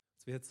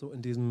Als wir jetzt so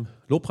in diesem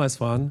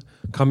Lobpreis waren,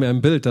 kam mir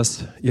ein Bild,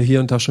 das ihr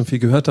hier und da schon viel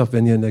gehört habt,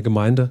 wenn ihr in der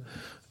Gemeinde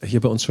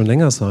hier bei uns schon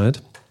länger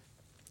seid.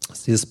 Das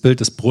ist dieses Bild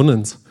des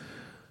Brunnens,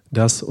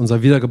 dass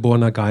unser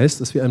wiedergeborener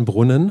Geist ist wie ein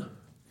Brunnen.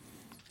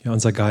 Ja,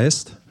 unser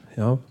Geist,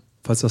 ja,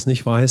 falls du das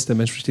nicht weißt, der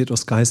Mensch besteht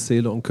aus Geist,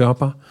 Seele und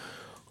Körper.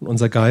 Und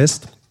unser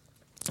Geist,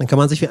 dann kann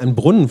man sich wie einen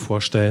Brunnen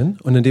vorstellen.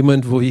 Und in dem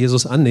Moment, wo wir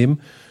Jesus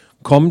annehmen,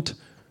 kommt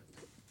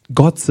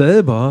Gott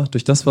selber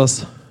durch das,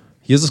 was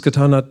Jesus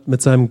getan hat,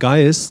 mit seinem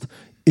Geist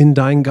in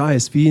deinen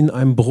Geist, wie in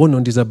einem Brunnen.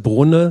 Und dieser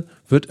Brunnen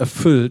wird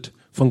erfüllt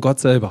von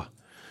Gott selber.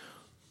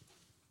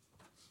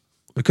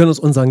 Wir können uns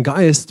unseren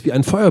Geist wie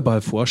einen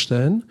Feuerball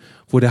vorstellen,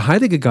 wo der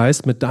Heilige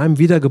Geist mit deinem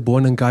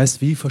wiedergeborenen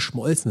Geist wie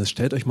verschmolzen ist.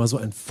 Stellt euch mal so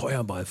einen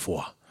Feuerball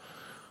vor.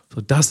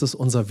 So, das ist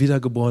unser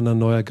wiedergeborener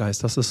neuer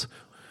Geist. Das ist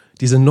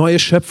diese neue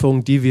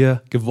Schöpfung, die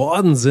wir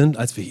geworden sind,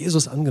 als wir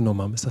Jesus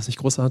angenommen haben. Ist das nicht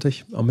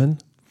großartig? Amen.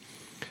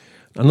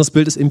 Ein anderes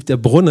Bild ist eben der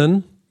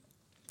Brunnen.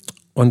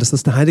 Und es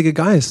ist der Heilige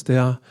Geist,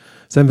 der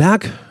sein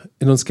Werk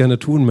in uns gerne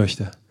tun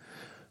möchte.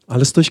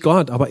 Alles durch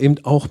Gott, aber eben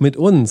auch mit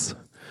uns.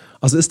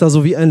 Also ist da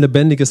so wie ein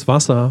lebendiges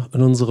Wasser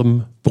in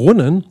unserem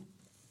Brunnen.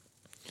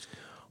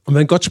 Und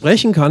wenn Gott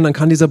sprechen kann, dann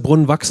kann dieser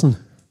Brunnen wachsen,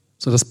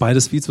 sodass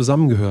beides wie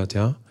zusammengehört.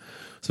 Ja?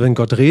 Also wenn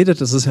Gott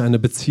redet, das ist ja eine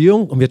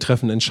Beziehung und wir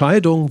treffen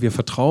Entscheidungen, wir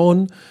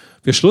vertrauen,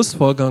 wir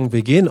schlussfolgern,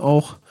 wir gehen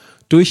auch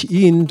durch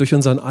ihn, durch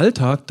unseren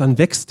Alltag, dann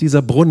wächst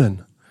dieser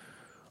Brunnen.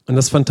 Und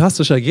das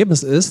fantastische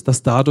Ergebnis ist,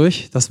 dass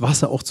dadurch das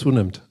Wasser auch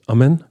zunimmt.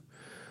 Amen.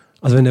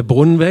 Also wenn der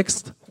Brunnen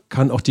wächst,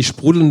 kann auch die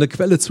sprudelnde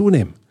Quelle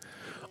zunehmen.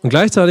 Und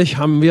gleichzeitig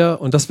haben wir,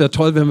 und das wäre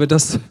toll, wenn wir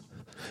das,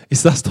 ich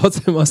sage es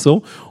trotzdem mal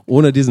so,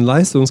 ohne diesen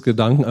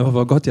Leistungsgedanken, einfach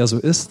weil Gott ja so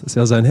ist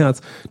ja sein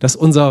Herz, dass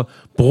unser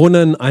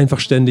Brunnen einfach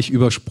ständig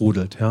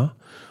übersprudelt. Ja?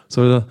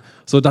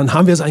 So dann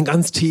haben wir so einen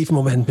ganz tiefen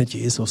Moment mit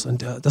Jesus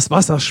und das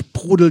Wasser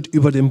sprudelt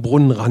über den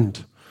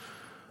Brunnenrand.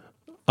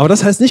 Aber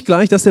das heißt nicht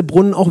gleich, dass der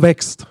Brunnen auch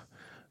wächst.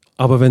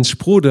 Aber wenn es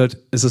sprudelt,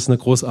 ist es eine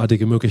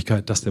großartige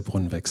Möglichkeit, dass der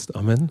Brunnen wächst.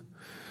 Amen.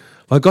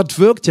 Weil Gott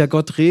wirkt ja,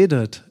 Gott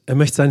redet. Er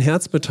möchte sein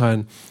Herz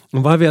mitteilen.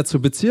 Und weil wir ja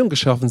zur Beziehung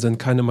geschaffen sind,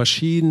 keine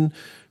Maschinen,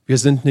 wir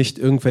sind nicht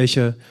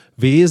irgendwelche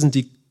Wesen,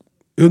 die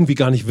irgendwie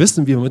gar nicht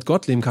wissen, wie man mit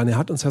Gott leben kann. Er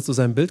hat uns ja zu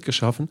seinem Bild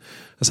geschaffen.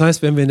 Das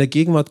heißt, wenn wir in der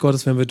Gegenwart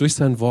Gottes, wenn wir durch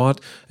sein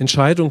Wort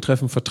Entscheidungen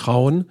treffen,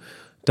 vertrauen,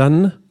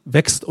 dann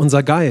wächst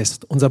unser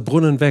Geist, unser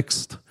Brunnen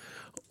wächst.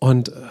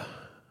 Und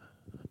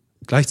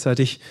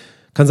gleichzeitig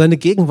kann seine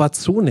Gegenwart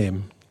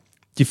zunehmen.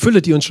 Die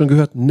Fülle, die uns schon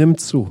gehört, nimmt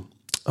zu.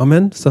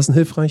 Amen. Ist das ein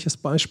hilfreiches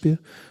Beispiel?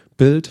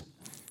 Bild?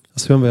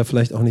 Das hören wir ja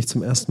vielleicht auch nicht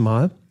zum ersten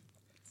Mal.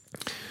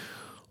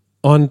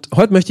 Und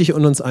heute möchte ich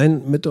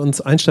mit uns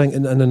einsteigen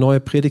in eine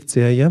neue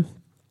Predigtserie,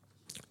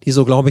 die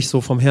so, glaube ich,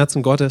 so vom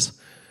Herzen Gottes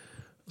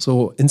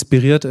so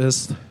inspiriert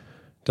ist,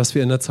 dass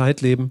wir in einer Zeit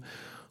leben,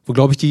 wo,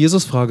 glaube ich, die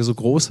Jesus-Frage so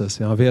groß ist.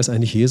 Ja, wer ist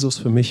eigentlich Jesus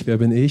für mich? Wer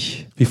bin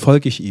ich? Wie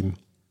folge ich ihm?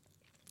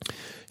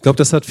 Ich glaube,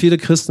 das hat viele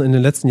Christen in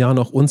den letzten Jahren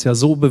auch uns ja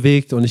so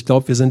bewegt und ich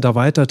glaube, wir sind da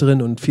weiter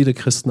drin und viele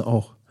Christen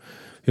auch.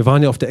 Wir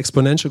waren ja auf der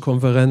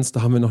Exponential-Konferenz,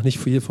 da haben wir noch nicht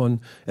viel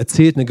von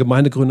erzählt, eine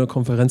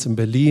Gemeindegründerkonferenz in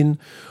Berlin.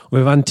 Und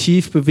wir waren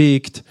tief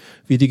bewegt,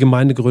 wie die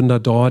Gemeindegründer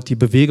dort, die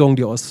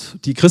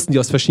Christen, die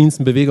aus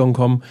verschiedensten Bewegungen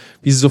kommen,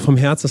 wie sie so vom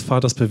Herz des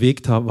Vaters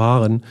bewegt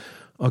waren.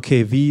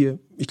 Okay,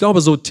 ich glaube,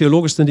 so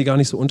theologisch sind die gar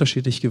nicht so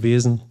unterschiedlich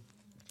gewesen.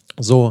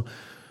 So,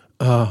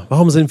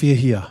 warum sind wir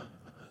hier?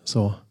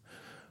 So.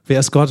 Wer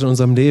ist Gott in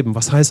unserem Leben?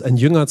 Was heißt, ein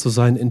Jünger zu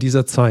sein in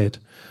dieser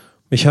Zeit?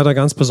 Mich hat da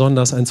ganz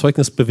besonders ein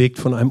Zeugnis bewegt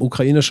von einem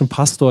ukrainischen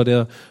Pastor,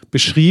 der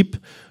beschrieb,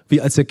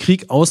 wie als der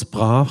Krieg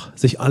ausbrach,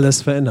 sich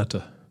alles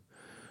veränderte.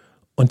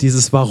 Und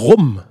dieses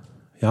Warum,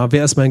 ja,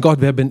 wer ist mein Gott,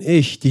 wer bin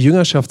ich? Die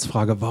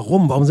Jüngerschaftsfrage,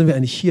 warum sind wir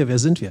eigentlich hier, wer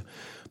sind wir?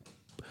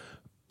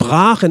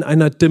 Brach in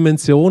einer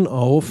Dimension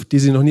auf, die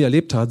sie noch nie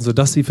erlebt hatten,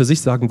 sodass sie für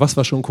sich sagen, was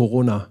war schon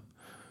Corona?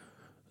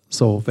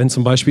 So, wenn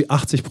zum Beispiel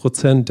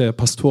 80% der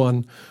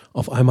Pastoren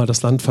auf einmal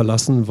das Land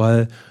verlassen,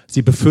 weil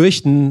sie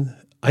befürchten,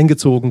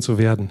 eingezogen zu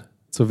werden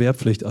zur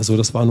Wehrpflicht. Also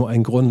das war nur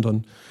ein Grund.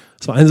 Und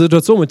es war eine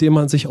Situation, mit der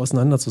man sich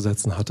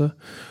auseinanderzusetzen hatte.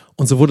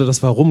 Und so wurde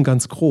das Warum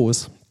ganz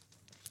groß.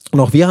 Und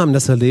auch wir haben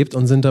das erlebt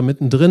und sind da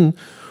mittendrin.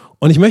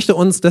 Und ich möchte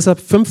uns deshalb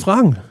 5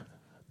 Fragen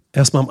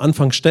erstmal am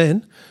Anfang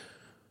stellen,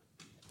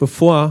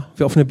 bevor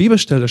wir auf eine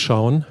Bibelstelle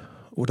schauen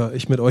oder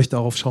ich mit euch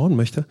darauf schauen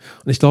möchte.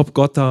 Und ich glaube,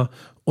 Gott da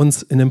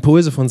uns in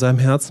Impulse von seinem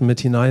Herzen mit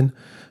hinein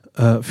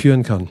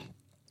führen kann.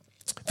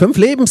 5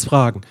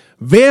 Lebensfragen.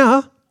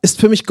 Wer ist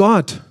für mich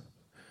Gott?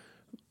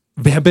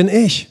 Wer bin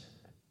ich?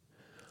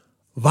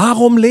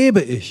 Warum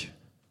lebe ich?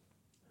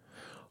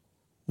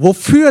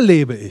 Wofür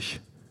lebe ich?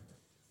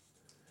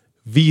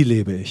 Wie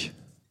lebe ich?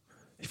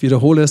 Ich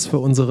wiederhole es für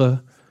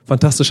unsere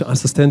fantastische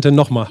Assistentin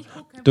nochmal.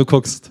 Du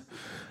guckst.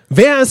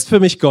 Wer ist für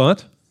mich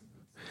Gott?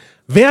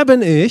 Wer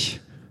bin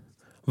ich?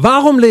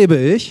 Warum lebe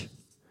ich?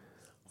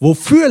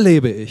 Wofür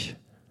lebe ich?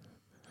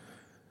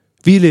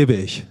 Wie lebe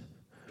ich?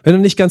 Wenn du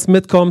nicht ganz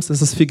mitkommst,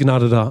 ist es viel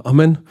Gnade da.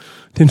 Amen.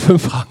 Den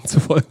 5 Fragen zu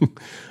folgen.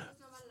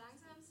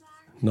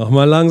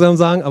 Nochmal langsam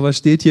sagen, aber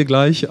steht hier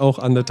gleich auch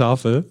an der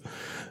Tafel.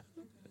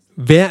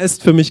 Wer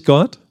ist für mich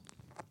Gott?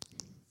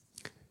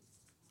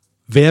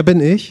 Wer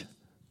bin ich?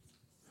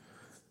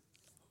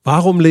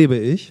 Warum lebe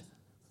ich?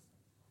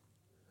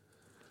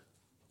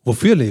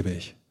 Wofür lebe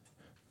ich?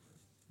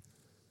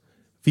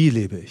 Wie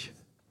lebe ich?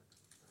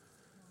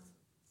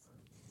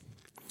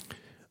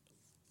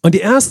 Und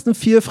die ersten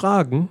 4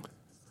 Fragen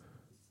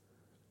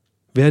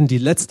werden die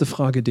letzte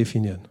Frage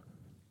definieren.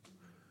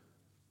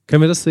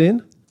 Können wir das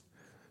sehen?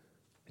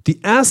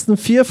 Die ersten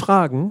 4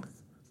 Fragen,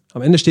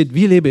 am Ende steht,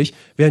 wie lebe ich,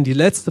 werden die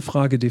letzte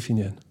Frage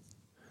definieren.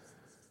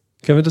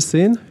 Können wir das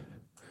sehen?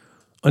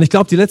 Und ich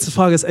glaube, die letzte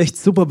Frage ist echt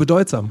super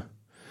bedeutsam.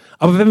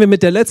 Aber wenn wir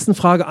mit der letzten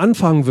Frage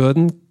anfangen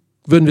würden,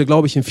 würden wir,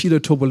 glaube ich, in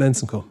viele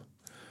Turbulenzen kommen.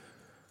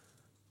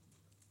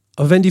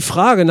 Aber wenn die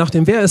Frage nach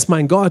dem, wer ist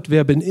mein Gott,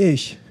 wer bin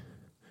ich,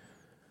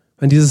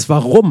 wenn dieses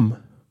Warum,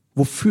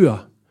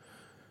 wofür,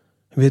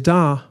 wenn wir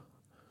da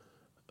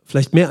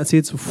vielleicht mehr als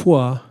je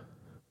zuvor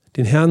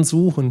den Herrn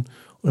suchen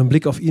und einen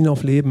Blick auf ihn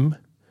aufleben,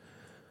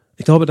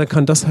 ich glaube, dann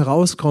kann das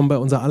herauskommen bei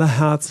unser aller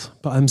Herz,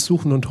 bei allem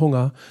Suchen und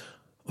Hunger,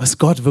 was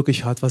Gott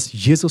wirklich hat, was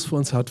Jesus für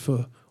uns hat,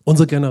 für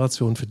unsere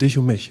Generation, für dich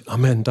und mich.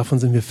 Amen. Davon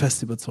sind wir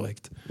fest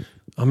überzeugt.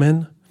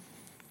 Amen.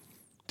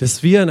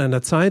 Dass wir in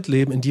einer Zeit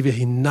leben, in die wir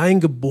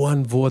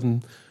hineingeboren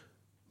wurden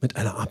mit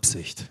einer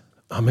Absicht.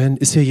 Amen.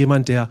 Ist hier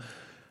jemand, der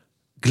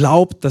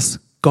glaubt, dass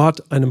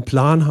Gott einen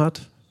Plan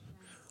hat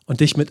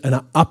und dich mit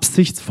einer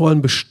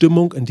absichtsvollen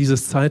Bestimmung in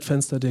dieses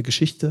Zeitfenster der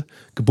Geschichte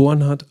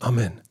geboren hat?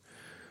 Amen.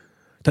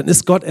 Dann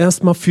ist Gott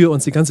erstmal für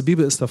uns. Die ganze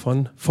Bibel ist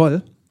davon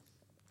voll.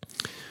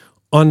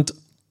 Und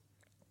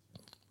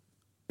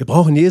wir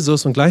brauchen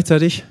Jesus und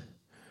gleichzeitig,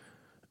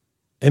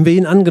 wenn wir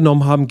ihn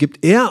angenommen haben,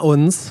 gibt er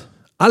uns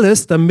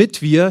alles,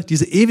 damit wir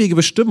diese ewige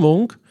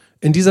Bestimmung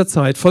in dieser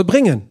Zeit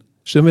vollbringen.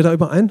 Stimmen wir da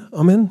überein?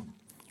 Amen.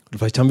 Und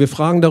vielleicht haben wir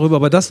Fragen darüber,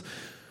 aber das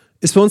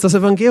ist für uns das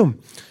Evangelium.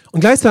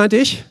 Und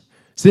gleichzeitig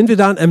sind wir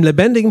da in einem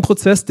lebendigen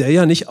Prozess, der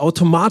ja nicht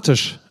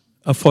automatisch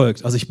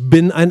erfolgt. Also ich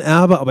bin ein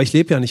Erbe, aber ich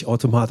lebe ja nicht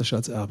automatisch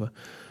als Erbe.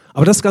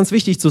 Aber das ist ganz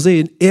wichtig zu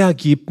sehen. Er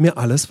gibt mir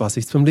alles, was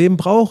ich zum Leben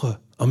brauche.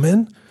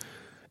 Amen.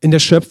 In der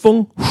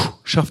Schöpfung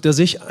schafft er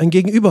sich ein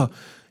Gegenüber.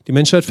 Die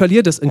Menschheit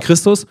verliert es. In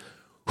Christus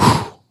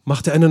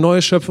macht er eine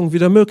neue Schöpfung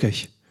wieder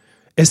möglich.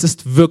 Es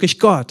ist wirklich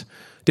Gott,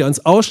 der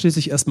uns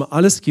ausschließlich erstmal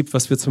alles gibt,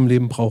 was wir zum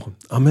Leben brauchen.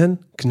 Amen.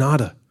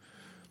 Gnade.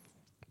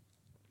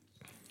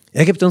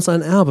 Er gibt uns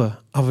ein Erbe,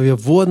 aber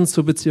wir wurden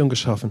zur Beziehung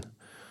geschaffen.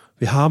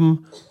 Wir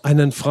haben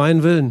einen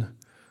freien Willen.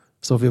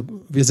 So,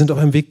 wir sind auf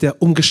einem Weg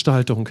der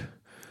Umgestaltung.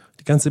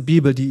 Die ganze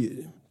Bibel,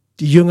 die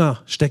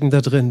Jünger stecken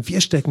da drin. Wir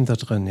stecken da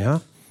drin,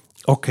 ja?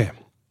 Okay,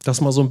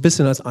 das mal so ein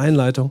bisschen als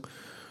Einleitung.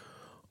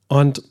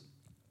 Und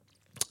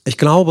ich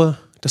glaube,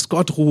 dass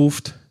Gott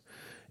ruft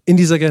in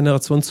dieser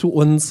Generation zu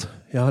uns,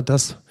 ja,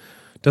 dass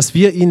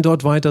wir ihn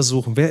dort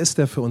weitersuchen. Wer ist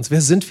der für uns?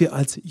 Wer sind wir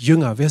als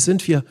Jünger? Wer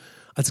sind wir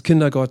als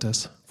Kinder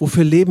Gottes?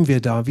 Wofür leben wir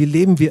da? Wie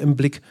leben wir im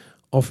Blick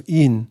auf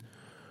ihn?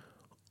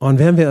 Und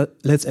werden wir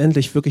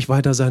letztendlich wirklich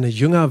weiter seine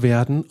Jünger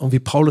werden? Und wie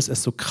Paulus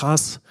es so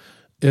krass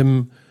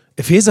im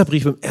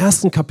Epheserbrief, im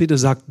 1. Kapitel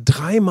sagt,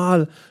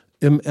 3-mal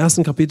im 1.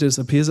 Kapitel des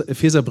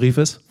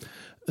Epheserbriefes,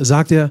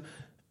 sagt er,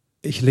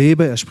 ich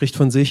lebe, er spricht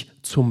von sich,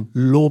 zum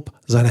Lob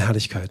seiner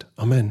Herrlichkeit.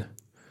 Amen.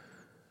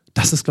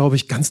 Das ist, glaube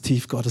ich, ganz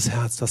tief Gottes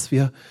Herz, dass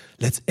wir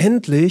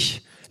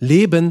letztendlich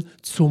leben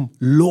zum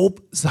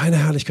Lob seiner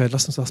Herrlichkeit.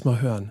 Lass uns das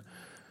mal hören.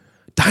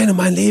 Dein und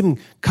mein Leben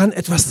kann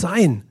etwas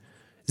sein.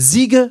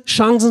 Siege,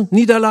 Chancen,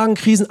 Niederlagen,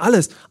 Krisen,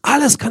 alles.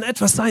 Alles kann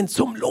etwas sein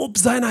zum Lob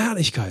seiner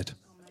Herrlichkeit.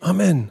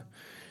 Amen.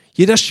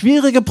 Jeder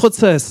schwierige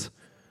Prozess,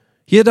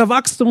 jeder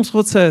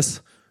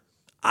Wachstumsprozess,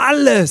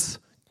 alles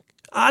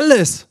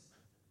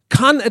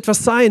kann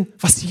etwas sein,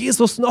 was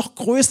Jesus noch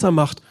größer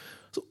macht.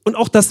 Und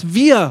auch, dass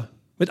wir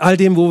mit all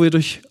dem, wo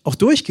wir auch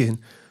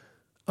durchgehen,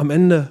 am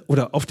Ende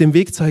oder auf dem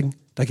Weg zeigen,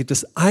 da gibt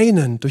es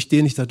einen, durch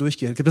den ich da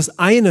durchgehe. Da gibt es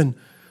einen,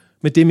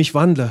 mit dem ich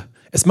wandle.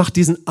 Es macht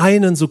diesen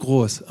einen so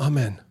groß.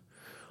 Amen.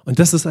 Und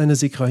das ist eine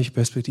siegreiche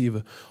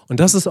Perspektive. Und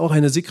das ist auch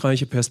eine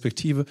siegreiche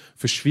Perspektive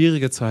für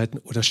schwierige Zeiten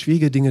oder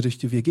schwierige Dinge, durch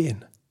die wir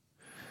gehen.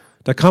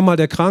 Da kam mal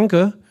der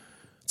Kranke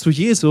zu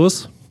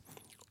Jesus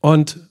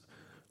und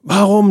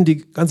warum,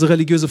 die ganze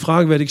religiöse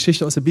Frage, wer die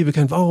Geschichte aus der Bibel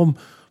kennt, warum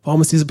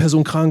ist diese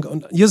Person krank?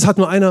 Und Jesus hat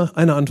nur eine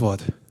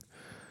Antwort.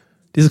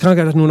 Diese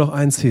Krankheit hat nur noch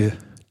ein Ziel,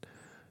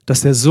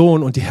 dass der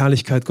Sohn und die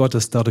Herrlichkeit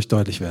Gottes dadurch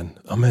deutlich werden.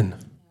 Amen.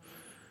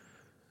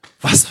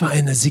 Was für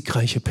eine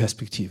siegreiche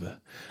Perspektive.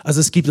 Also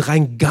es gibt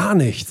rein gar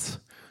nichts,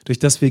 durch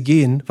das wir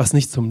gehen, was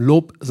nicht zum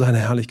Lob seiner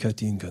Herrlichkeit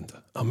dienen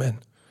könnte. Amen.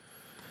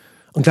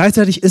 Und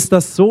gleichzeitig ist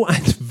das so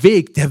ein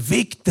Weg, der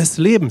Weg des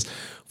Lebens,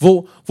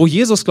 wo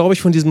Jesus, glaube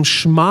ich, von diesem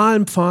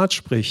schmalen Pfad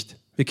spricht.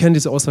 Wir kennen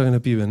diese Aussage in der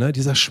Bibel, ne?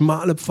 Dieser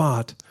schmale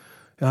Pfad.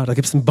 Ja, da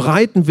gibt es einen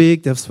breiten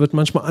Weg, das wird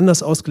manchmal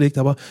anders ausgelegt,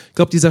 aber ich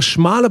glaube, dieser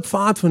schmale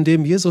Pfad, von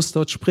dem Jesus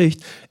dort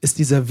spricht, ist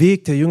dieser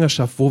Weg der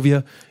Jüngerschaft, wo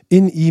wir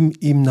in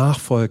ihm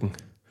nachfolgen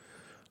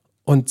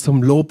und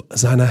zum Lob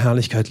seiner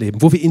Herrlichkeit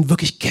leben, wo wir ihn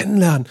wirklich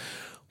kennenlernen,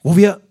 wo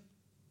wir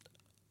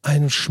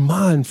einen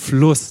schmalen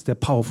Fluss, der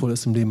powerful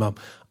ist im Leben haben,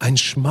 ein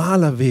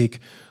schmaler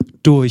Weg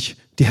durch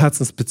die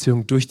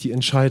Herzensbeziehung, durch die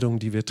Entscheidungen,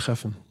 die wir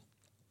treffen,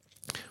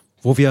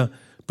 wo wir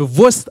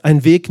bewusst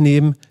einen Weg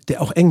nehmen,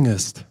 der auch eng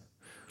ist,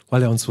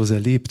 weil er uns so sehr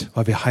liebt,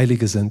 weil wir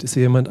Heilige sind. Ist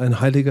hier jemand ein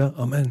Heiliger?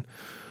 Amen.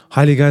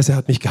 Heiliger Geist, er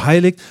hat mich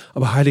geheiligt,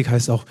 aber heilig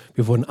heißt auch,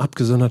 wir wurden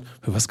abgesondert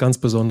für was ganz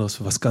Besonderes,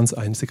 für was ganz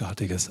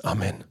Einzigartiges.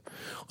 Amen.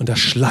 Und da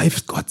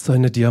schleift Gott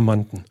seine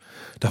Diamanten.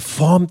 Da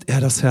formt er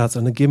das Herz.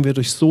 Und dann gehen wir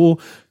durch so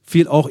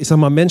viel auch, ich sag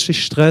mal,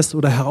 menschlich Stress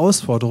oder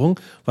Herausforderung,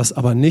 was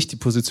aber nicht die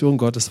Position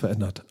Gottes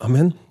verändert.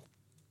 Amen.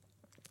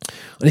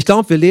 Und ich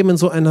glaube, wir leben in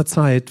so einer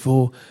Zeit,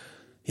 wo,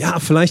 ja,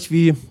 vielleicht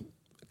wie,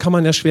 kann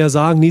man ja schwer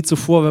sagen, nie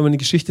zuvor, wenn man in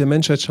die Geschichte der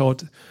Menschheit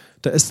schaut,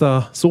 da ist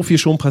da so viel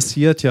schon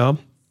passiert, ja.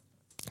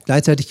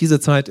 Gleichzeitig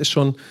diese Zeit ist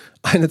schon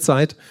eine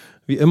Zeit,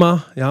 wie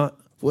immer, ja,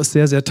 wo es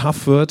sehr, sehr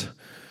tough wird.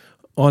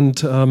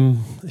 Und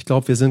ich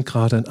glaube, wir sind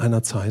gerade in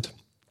einer Zeit,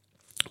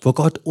 wo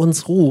Gott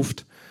uns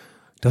ruft,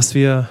 dass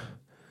wir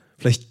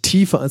vielleicht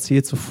tiefer als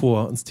je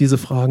zuvor uns diese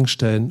Fragen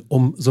stellen,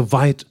 um so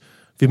weit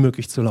wie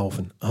möglich zu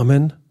laufen.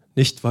 Amen.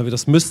 Nicht, weil wir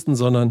das müssten,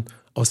 sondern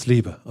aus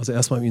Liebe. Also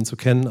erstmal, um ihn zu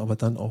kennen, aber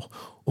dann auch,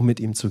 um mit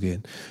ihm zu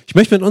gehen. Ich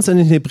möchte mit uns in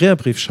den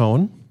Hebräerbrief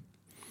schauen.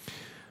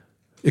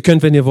 Ihr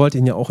könnt, wenn ihr wollt,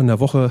 ihn ja auch in der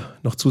Woche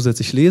noch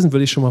zusätzlich lesen,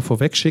 würde ich schon mal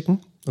vorweg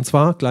schicken. Und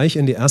zwar gleich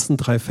in die ersten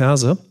 3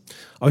 Verse.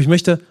 Aber ich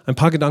möchte ein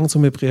paar Gedanken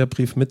zum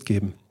Hebräerbrief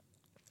mitgeben.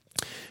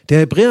 Der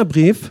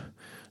Hebräerbrief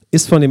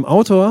ist von dem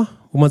Autor,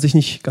 wo man sich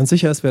nicht ganz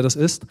sicher ist, wer das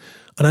ist,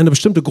 an eine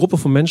bestimmte Gruppe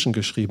von Menschen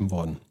geschrieben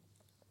worden.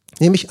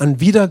 Nämlich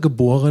an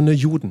wiedergeborene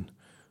Juden,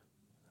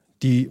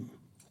 die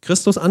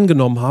Christus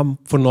angenommen haben,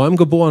 von neuem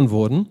geboren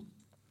wurden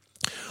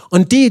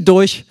und die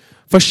durch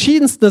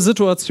verschiedenste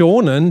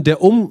Situationen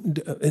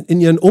in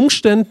ihren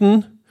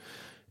Umständen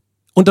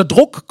unter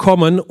Druck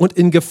kommen und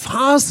in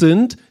Gefahr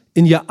sind,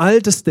 in ihr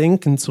altes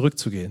Denken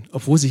zurückzugehen,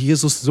 obwohl sie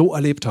Jesus so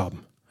erlebt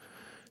haben.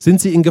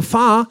 Sind sie in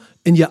Gefahr,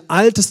 in ihr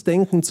altes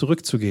Denken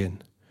zurückzugehen,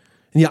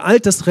 in ihr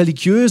altes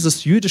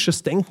religiöses,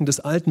 jüdisches Denken des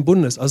alten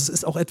Bundes. Also es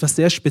ist auch etwas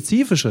sehr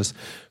Spezifisches.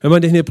 Wenn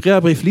man den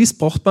Hebräerbrief liest,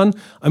 braucht man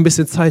ein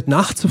bisschen Zeit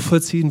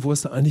nachzuvollziehen, wo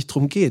es da eigentlich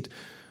drum geht.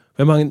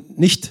 Wenn man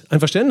nicht ein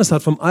Verständnis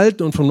hat vom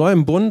alten und vom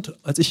neuen Bund,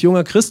 als ich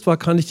junger Christ war,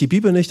 kannte ich die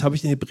Bibel nicht, habe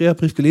ich den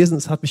Hebräerbrief gelesen,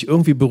 es hat mich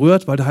irgendwie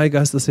berührt, weil der Heilige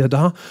Geist ist ja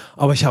da,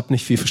 aber ich habe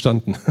nicht viel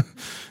verstanden.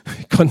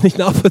 Ich konnte nicht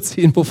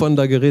nachvollziehen, wovon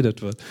da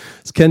geredet wird.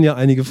 Das kennen ja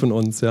einige von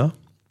uns, ja.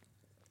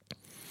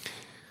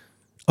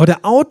 Aber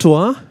der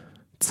Autor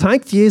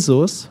zeigt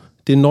Jesus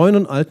den neuen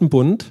und alten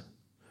Bund,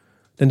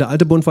 denn der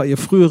alte Bund war ihr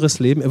früheres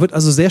Leben. Er wird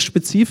also sehr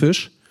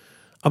spezifisch,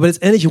 aber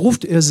letztendlich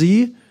ruft er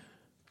sie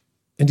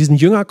in diesen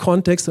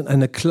Jüngerkontext in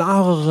eine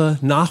klarere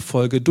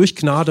Nachfolge durch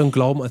Gnade und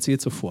Glauben als je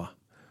zuvor.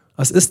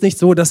 Es ist nicht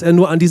so, dass er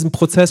nur an diesem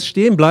Prozess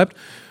stehen bleibt,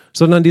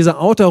 sondern dieser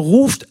Autor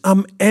ruft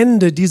am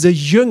Ende diese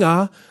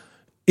Jünger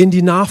in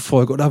die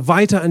Nachfolge oder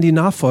weiter in die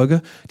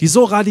Nachfolge, die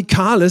so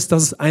radikal ist,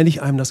 dass es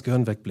eigentlich einem das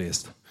Gehirn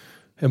wegbläst,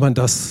 wenn man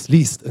das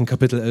liest in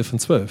Kapitel 11 und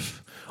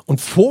 12.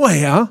 Und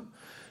vorher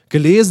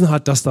gelesen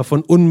hat, dass da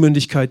von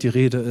Unmündigkeit die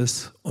Rede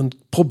ist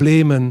und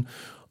Problemen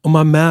und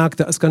man merkt,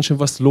 da ist ganz schön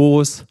was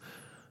los.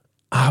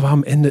 Aber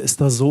am Ende ist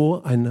da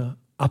so ein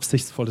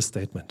absichtsvolles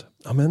Statement.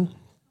 Amen.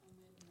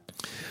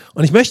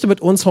 Und ich möchte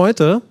mit uns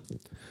heute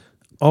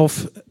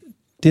auf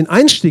den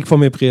Einstieg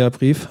vom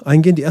Hebräerbrief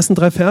eingehen, die ersten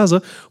 3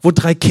 Verse, wo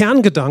 3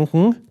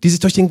 Kerngedanken, die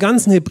sich durch den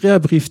ganzen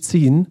Hebräerbrief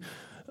ziehen,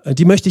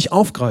 die möchte ich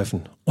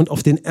aufgreifen und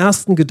auf den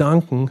ersten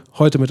Gedanken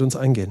heute mit uns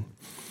eingehen.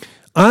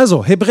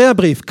 Also,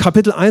 Hebräerbrief,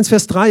 Kapitel 1,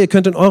 Vers 3, ihr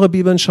könnt in eure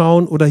Bibeln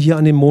schauen oder hier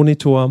an dem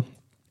Monitor.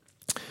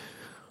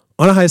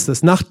 Und da heißt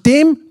es,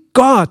 nachdem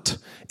Gott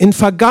in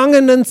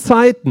vergangenen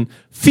Zeiten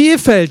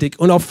vielfältig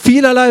und auf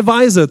vielerlei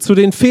Weise zu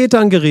den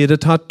Vätern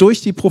geredet hat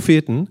durch die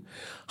Propheten,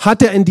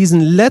 hat er in diesen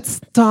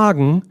letzten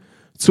Tagen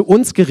zu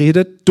uns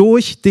geredet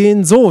durch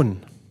den Sohn.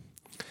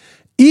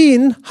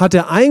 Ihn hat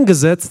er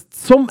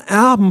eingesetzt zum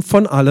Erben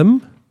von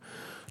allem.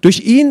 Durch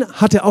ihn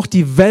hat er auch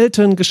die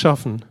Welten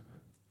geschaffen.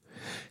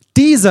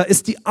 Dieser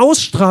ist die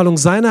Ausstrahlung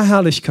seiner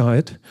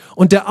Herrlichkeit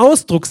und der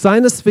Ausdruck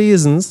seines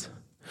Wesens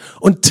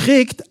und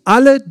trägt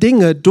alle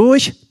Dinge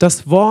durch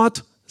das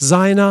Wort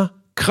seiner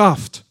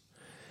Kraft.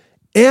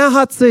 Er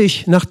hat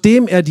sich,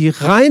 nachdem er die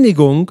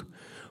Reinigung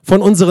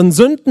von unseren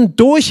Sünden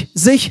durch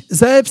sich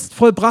selbst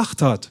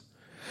vollbracht hat,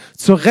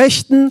 zur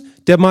Rechten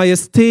der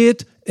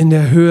Majestät in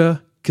der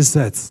Höhe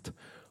gesetzt.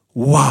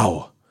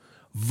 Wow,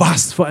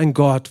 was für ein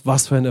Gott,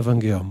 was für ein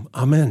Evangelium.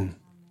 Amen.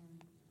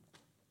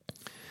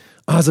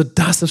 Also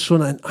das ist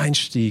schon ein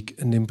Einstieg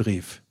in den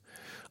Brief.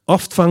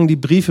 Oft fangen die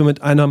Briefe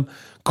mit einem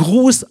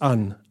Gruß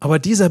an, aber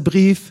dieser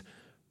Brief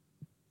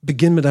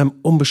beginnt mit einem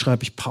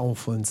unbeschreiblich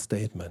powervollen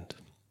Statement.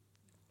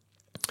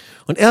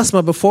 Und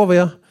erstmal, bevor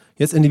wir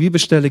jetzt in die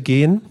Bibelstelle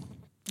gehen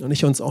und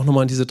ich uns auch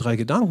nochmal in diese 3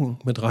 Gedanken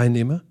mit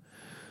reinnehme,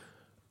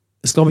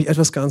 ist, glaube ich,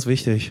 etwas ganz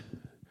wichtig,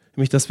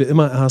 nämlich, dass wir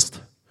immer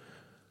erst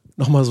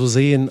nochmal so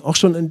sehen, auch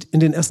schon in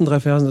den ersten 3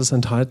 Versen ist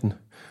enthalten,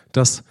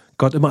 dass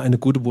Gott immer eine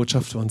gute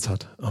Botschaft für uns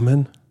hat.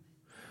 Amen.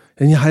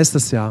 Denn hier heißt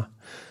es ja,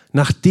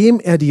 nachdem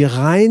er die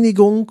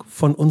Reinigung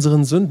von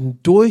unseren Sünden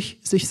durch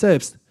sich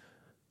selbst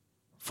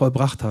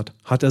vollbracht hat,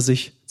 hat er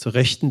sich zur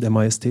Rechten der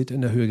Majestät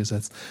in der Höhe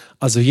gesetzt.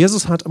 Also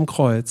Jesus hat am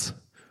Kreuz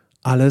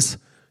alles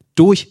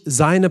durch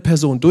seine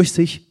Person, durch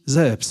sich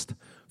selbst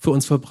für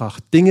uns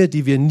verbracht. Dinge,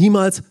 die wir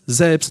niemals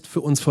selbst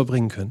für uns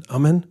vollbringen können.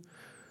 Amen.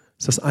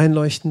 Ist das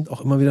einleuchtend? Auch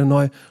immer wieder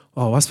neu.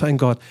 Wow, was für ein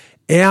Gott.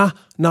 Er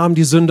nahm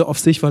die Sünde auf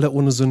sich, weil er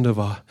ohne Sünde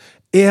war.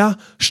 Er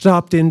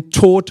starb den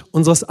Tod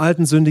unseres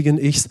alten sündigen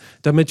Ichs,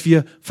 damit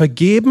wir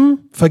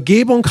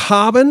Vergebung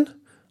haben,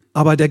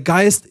 aber der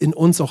Geist in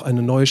uns auch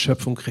eine neue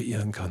Schöpfung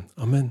kreieren kann.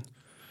 Amen.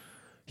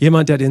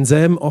 Jemand, der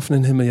denselben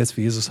offenen Himmel jetzt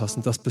wie Jesus hat,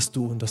 und das bist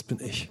du und das bin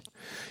ich.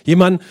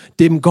 Jemand,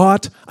 dem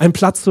Gott einen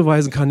Platz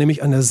zuweisen kann,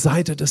 nämlich an der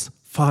Seite des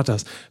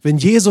Vaters. Wenn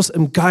Jesus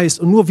im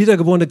Geist, und nur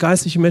wiedergeborene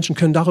geistliche Menschen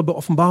können darüber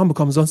Offenbarung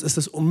bekommen, sonst ist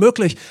es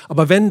unmöglich.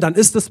 Aber wenn, dann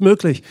ist es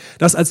möglich,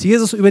 dass als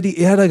Jesus über die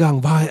Erde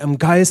ging, war er im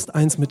Geist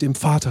eins mit dem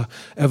Vater.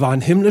 Er war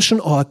in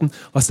himmlischen Orten,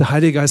 was der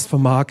Heilige Geist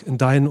vermag in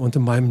deinem und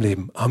in meinem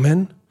Leben.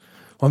 Amen.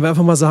 Wollen wir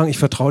einfach mal sagen, ich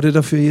vertraue dir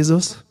dafür,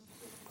 Jesus?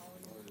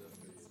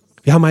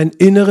 Wir haben einen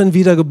inneren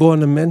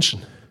wiedergeborenen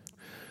Menschen.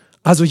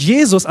 Also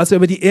Jesus, als er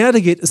über die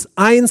Erde geht, ist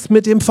eins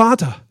mit dem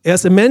Vater. Er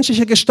ist in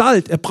menschlicher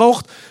Gestalt. Er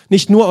braucht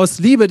nicht nur aus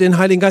Liebe den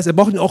Heiligen Geist, er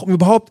braucht ihn auch, um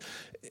überhaupt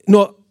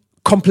nur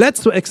komplett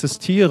zu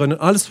existieren und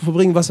alles zu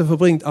verbringen, was er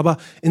verbringt. Aber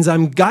in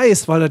seinem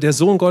Geist, weil er der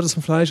Sohn Gottes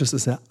im Fleisch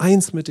ist er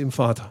eins mit dem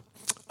Vater.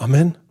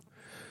 Amen.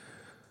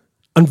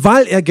 Und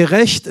weil er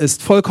gerecht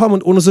ist, vollkommen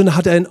und ohne Sünde,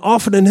 hat er einen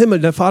offenen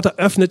Himmel. Der Vater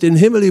öffnet den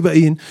Himmel über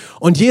ihn.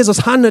 Und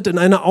Jesus handelt in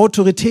einer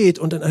Autorität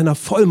und in einer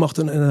Vollmacht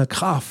und in einer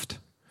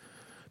Kraft,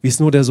 wie es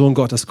nur der Sohn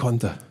Gottes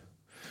konnte.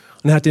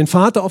 Und er hat den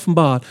Vater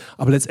offenbart,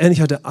 aber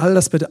letztendlich hat er all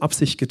das mit der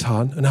Absicht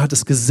getan. Und er hat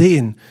es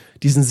gesehen,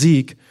 diesen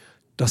Sieg,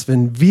 dass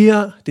wenn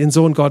wir den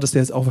Sohn Gottes,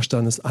 der jetzt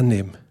auferstanden ist,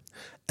 annehmen,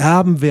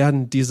 Erben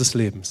werden dieses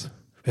Lebens.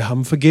 Wir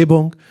haben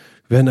Vergebung,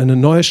 wir werden eine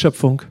neue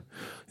Schöpfung.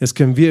 Jetzt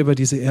können wir über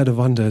diese Erde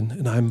wandeln,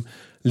 in einem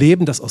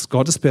Leben, das aus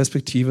Gottes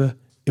Perspektive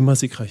immer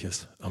siegreich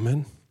ist.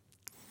 Amen.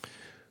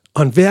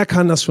 Und wer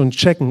kann das schon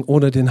checken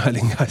ohne den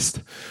Heiligen Geist?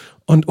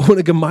 Und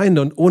ohne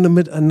Gemeinde und ohne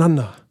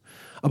Miteinander.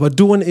 Aber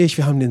du und ich,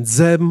 wir haben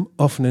denselben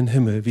offenen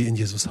Himmel, wie ihn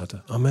Jesus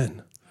hatte.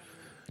 Amen.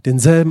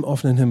 Denselben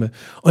offenen Himmel.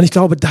 Und ich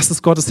glaube, das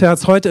ist Gottes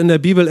Herz. Heute in der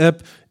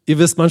Bibel-App, ihr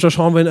wisst, manchmal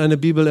schauen wir in eine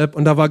Bibel-App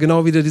und da war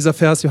genau wieder dieser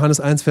Vers, Johannes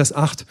 1, Vers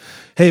 8.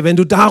 Hey, wenn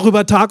du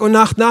darüber Tag und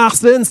Nacht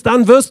nachsinnst,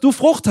 dann wirst du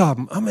Frucht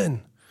haben. Amen.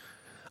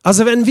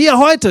 Also wenn wir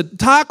heute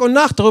Tag und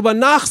Nacht darüber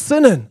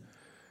nachsinnen,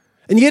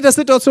 in jeder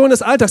Situation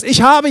des Alltags,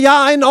 ich habe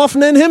ja einen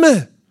offenen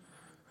Himmel.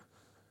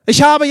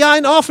 Ich habe ja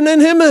einen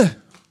offenen Himmel.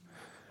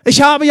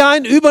 Ich habe ja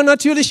einen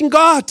übernatürlichen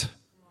Gott.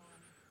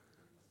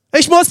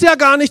 Ich muss ja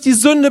gar nicht die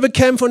Sünde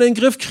bekämpfen und in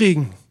den Griff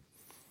kriegen.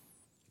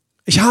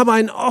 Ich habe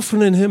einen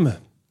offenen Himmel.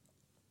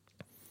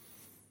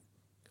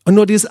 Und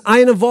nur dieses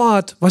eine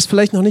Wort, was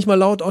vielleicht noch nicht mal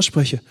laut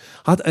ausspreche,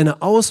 hat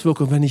eine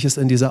Auswirkung, wenn ich es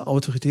in dieser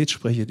Autorität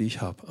spreche, die ich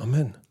habe.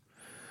 Amen.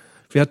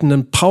 Wir hatten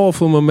einen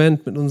powerful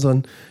Moment mit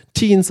unseren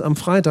Teens am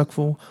Freitag,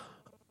 wo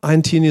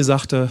ein Teenie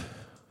sagte,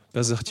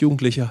 wer sagt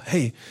Jugendlicher,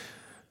 hey,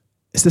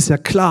 es ist ja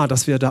klar,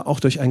 dass wir da auch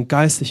durch einen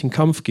geistlichen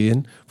Kampf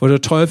gehen, wo der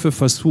Teufel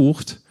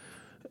versucht,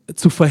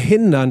 zu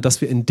verhindern,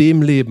 dass wir in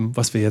dem leben,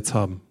 was wir jetzt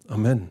haben.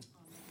 Amen.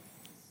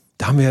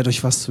 Da haben wir ja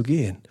durch was zu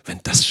gehen, wenn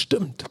das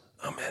stimmt.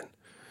 Amen.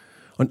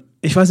 Und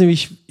ich weiß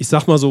nicht, ich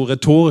sag mal so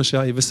rhetorisch,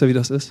 ja, ihr wisst ja, wie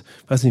das ist.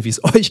 Ich weiß nicht, wie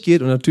es euch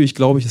geht und natürlich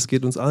glaube ich, es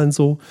geht uns allen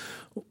so,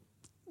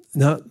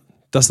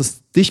 dass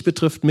es dich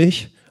betrifft,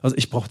 mich. Also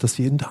ich brauche das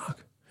jeden Tag.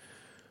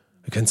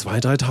 Wir können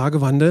 2-3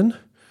 Tage wandeln.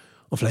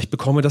 Und vielleicht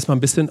bekommen wir das mal ein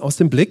bisschen aus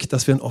dem Blick,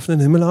 dass wir einen offenen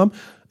Himmel haben.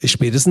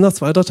 Spätestens nach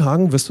 2-3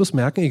 Tagen wirst du es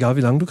merken, egal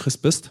wie lange du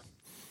Christ bist.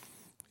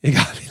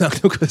 Egal wie lange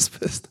du Christ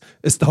bist.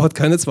 Es dauert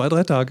keine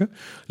 2-3 Tage.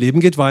 Leben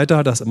geht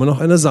weiter, da ist immer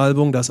noch eine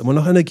Salbung, da ist immer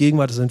noch eine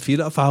Gegenwart, da sind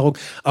viele Erfahrungen.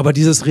 Aber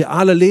dieses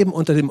reale Leben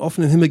unter dem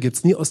offenen Himmel gibt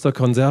es nie aus der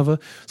Konserve,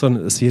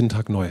 sondern es ist jeden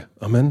Tag neu.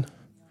 Amen.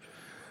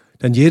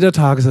 Denn jeder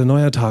Tag ist ein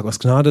neuer Tag, aus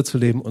Gnade zu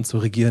leben und zu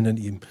regieren in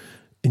ihm.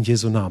 In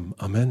Jesu Namen.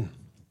 Amen.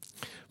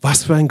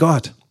 Was für ein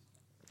Gott.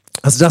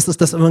 Also das ist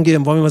das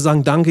Evangelium. Wollen wir mal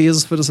sagen, danke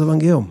Jesus für das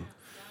Evangelium.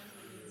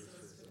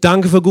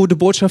 Danke für gute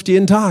Botschaft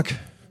jeden Tag.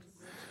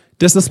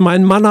 Das ist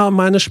mein Manna und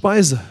meine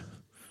Speise.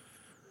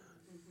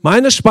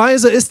 Meine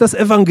Speise ist das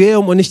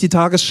Evangelium und nicht die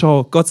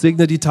Tagesschau. Gott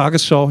segne die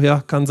Tagesschau.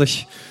 Ja,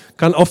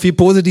 kann auch viel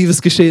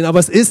Positives geschehen, aber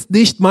es ist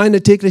nicht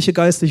meine tägliche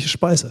geistliche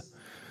Speise.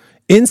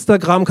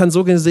 Instagram kann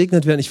so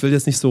gesegnet werden. Ich will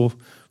jetzt nicht so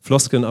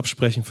Floskeln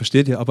absprechen,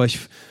 versteht ihr? Aber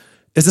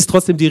es ist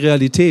trotzdem die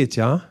Realität,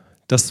 ja,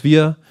 dass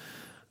wir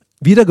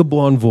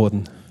wiedergeboren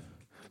wurden.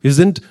 Wir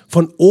sind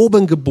von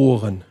oben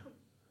geboren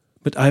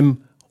mit einem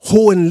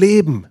hohen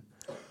Leben,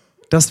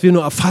 das wir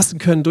nur erfassen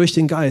können durch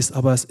den Geist,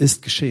 aber es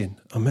ist geschehen.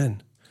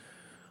 Amen.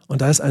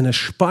 Und da ist eine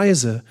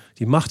Speise,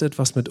 die macht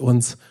etwas mit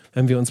uns,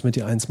 wenn wir uns mit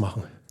ihr eins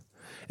machen.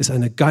 Ist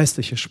eine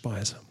geistliche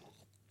Speise.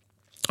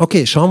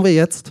 Okay, schauen wir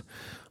jetzt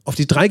auf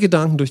die 3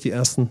 Gedanken durch die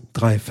ersten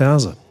 3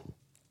 Verse.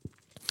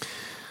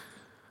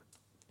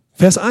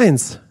 Vers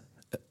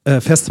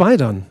 2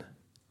 dann.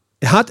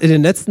 Er hat in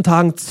den letzten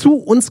Tagen zu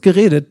uns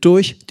geredet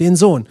durch den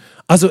Sohn.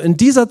 Also in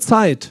dieser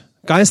Zeit,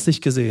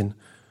 geistlich gesehen,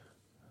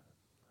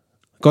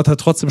 Gott hat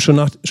trotzdem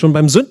schon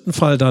beim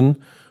Sündenfall dann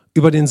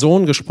über den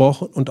Sohn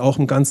gesprochen und auch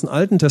im ganzen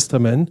Alten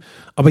Testament.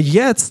 Aber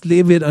jetzt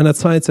leben wir in einer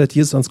Zeit, seit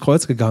Jesus ans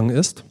Kreuz gegangen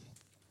ist,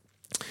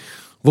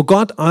 wo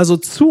Gott also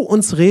zu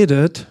uns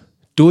redet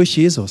durch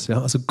Jesus.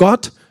 Ja? Also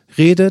Gott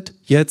redet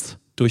jetzt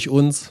durch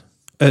uns,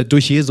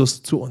 durch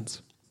Jesus zu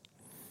uns.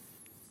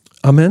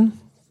 Amen.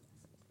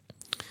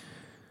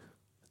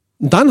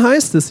 Und dann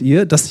heißt es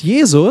ihr, dass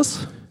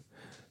Jesus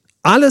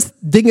alles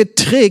Dinge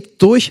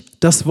trägt durch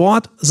das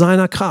Wort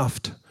seiner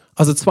Kraft.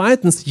 Also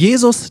zweitens,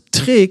 Jesus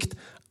trägt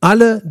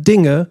alle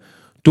Dinge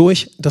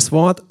durch das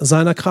Wort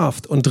seiner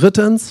Kraft. Und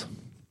drittens,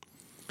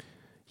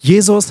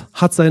 Jesus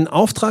hat seinen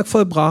Auftrag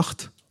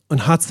vollbracht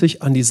und hat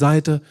sich an die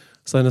Seite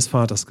seines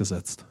Vaters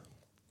gesetzt.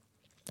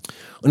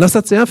 Und das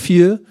hat sehr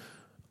viel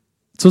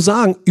zu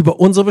sagen über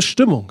unsere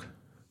Bestimmung.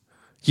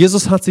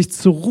 Jesus hat sich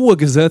zur Ruhe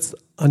gesetzt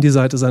an die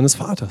Seite seines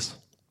Vaters.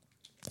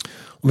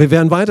 Und wir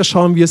werden weiter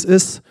schauen, wie es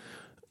ist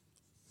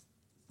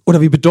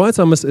oder wie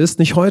bedeutsam es ist,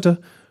 nicht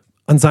heute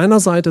an seiner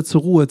Seite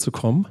zur Ruhe zu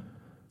kommen,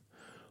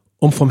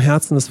 um vom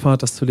Herzen des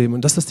Vaters zu leben.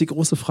 Und das ist die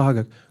große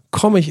Frage.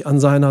 Komme ich an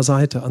seiner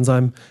Seite, an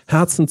seinem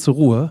Herzen zur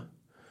Ruhe?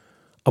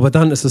 Aber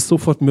dann ist es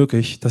sofort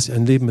möglich, dass ich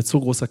ein Leben mit so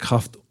großer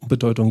Kraft und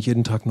Bedeutung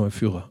jeden Tag neu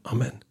führe.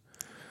 Amen.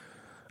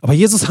 Aber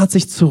Jesus hat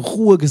sich zur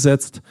Ruhe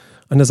gesetzt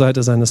an der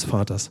Seite seines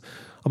Vaters.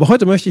 Aber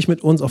heute möchte ich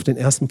mit uns auf den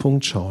ersten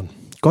Punkt schauen.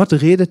 Gott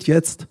redet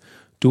jetzt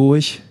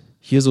durch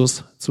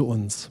Jesus zu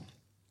uns.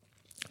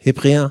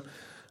 Hebräer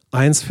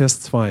 1,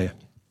 Vers 2.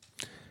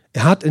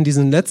 Er hat in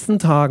diesen letzten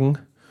Tagen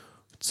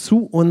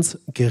zu uns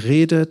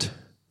geredet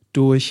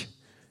durch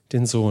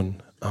den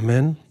Sohn.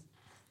 Amen.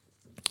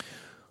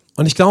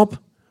 Und ich glaube,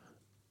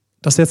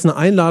 dass jetzt eine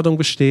Einladung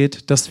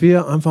besteht, dass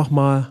wir einfach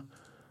mal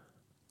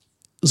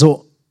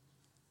so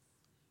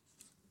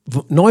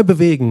neu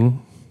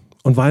bewegen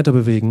und weiter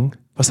bewegen.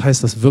 Was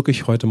heißt das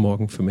wirklich heute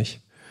Morgen für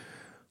mich?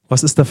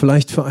 Was ist da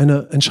vielleicht für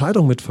eine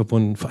Entscheidung mit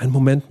verbunden, für einen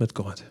Moment mit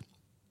Gott?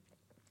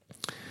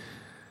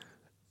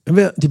 Wenn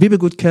wir die Bibel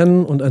gut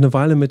kennen und eine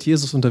Weile mit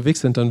Jesus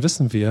unterwegs sind, dann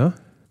wissen wir,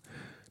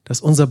 dass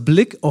unser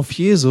Blick auf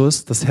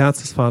Jesus das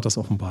Herz des Vaters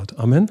offenbart.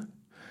 Amen.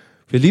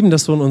 Wir lieben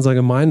das so in unserer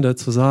Gemeinde,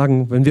 zu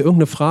sagen, wenn wir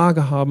irgendeine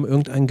Frage haben,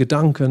 irgendeinen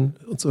Gedanken,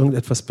 uns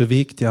irgendetwas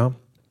bewegt, ja,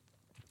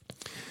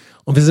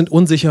 und wir sind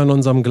unsicher in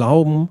unserem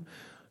Glauben,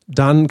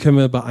 dann können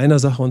wir bei einer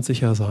Sache uns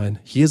sicher sein.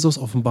 Jesus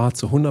offenbart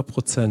zu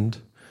 100%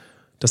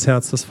 das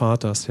Herz des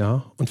Vaters,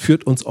 ja, und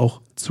führt uns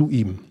auch zu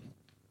ihm.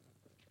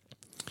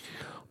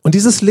 Und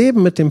dieses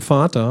Leben mit dem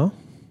Vater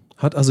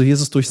hat also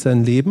Jesus durch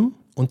sein Leben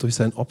und durch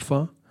sein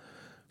Opfer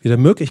wieder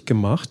möglich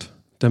gemacht,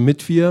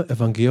 damit wir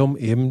Evangelium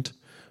eben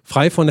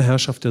frei von der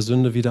Herrschaft der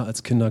Sünde wieder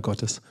als Kinder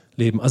Gottes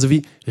leben. Also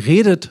wie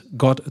redet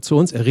Gott zu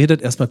uns? Er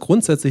redet erstmal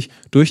grundsätzlich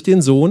durch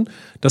den Sohn.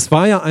 Das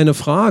war ja eine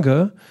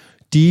Frage,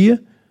 die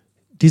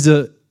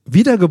diese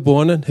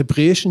wiedergeborenen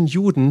hebräischen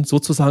Juden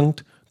sozusagen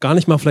gar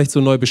nicht mal vielleicht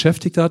so neu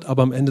beschäftigt hat,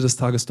 aber am Ende des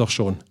Tages doch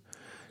schon.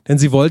 Denn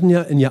sie wollten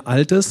ja in ihr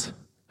altes,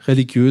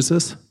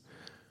 religiöses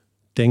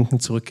Denken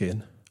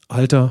zurückgehen.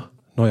 Alter,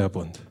 neuer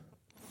Bund.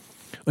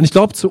 Und ich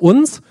glaube, zu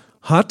uns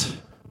hat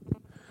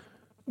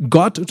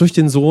Gott durch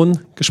den Sohn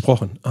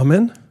gesprochen.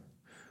 Amen.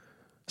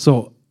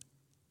 So,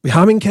 wir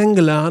haben ihn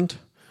kennengelernt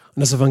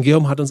und das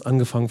Evangelium hat uns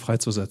angefangen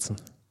freizusetzen.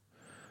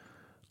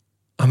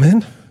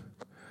 Amen.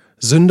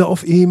 Sünde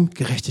auf ihm,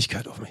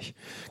 Gerechtigkeit auf mich.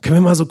 Können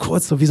wir mal so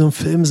kurz, so wie so ein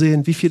Film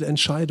sehen, wie viele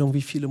Entscheidungen,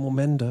 wie viele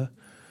Momente.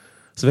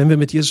 So wenn wir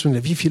mit Jesus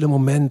schon, wie viele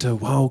Momente,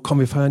 wow, komm,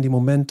 wir feiern die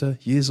Momente.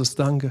 Jesus,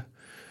 danke.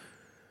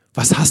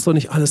 Was hast du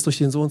nicht alles durch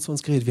den Sohn zu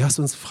uns geredet? Wie hast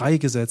du uns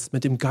freigesetzt,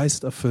 mit dem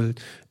Geist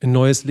erfüllt, in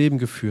neues Leben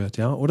geführt?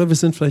 Ja? Oder wir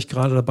sind vielleicht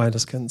gerade dabei,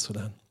 das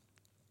kennenzulernen.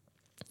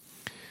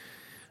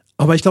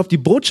 Aber ich glaube, die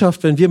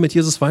Botschaft, wenn wir mit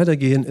Jesus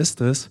weitergehen,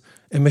 ist es,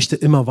 er möchte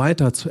immer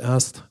weiter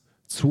zuerst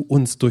zu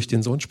uns durch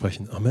den Sohn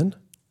sprechen. Amen.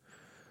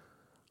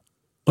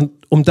 Und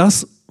um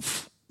das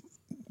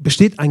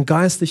besteht ein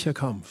geistlicher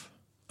Kampf.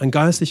 Ein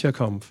geistlicher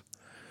Kampf,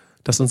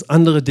 dass uns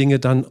andere Dinge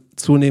dann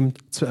zunehmend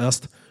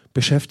zuerst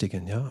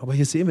beschäftigen. Ja? Aber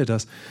hier sehen wir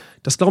das.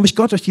 Dass, glaube ich,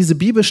 Gott durch diese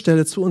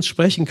Bibelstelle zu uns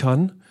sprechen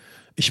kann.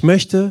 Ich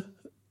möchte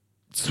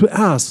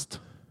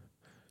zuerst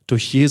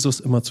durch Jesus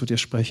immer zu dir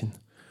sprechen.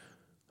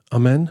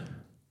 Amen.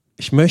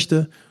 Ich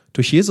möchte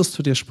durch Jesus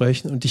zu dir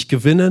sprechen und dich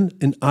gewinnen,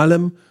 in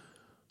allem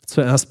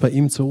zuerst bei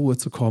ihm zur Ruhe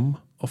zu kommen,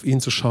 auf ihn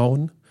zu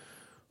schauen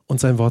und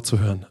sein Wort zu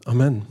hören.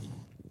 Amen.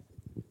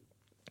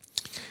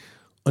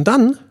 Und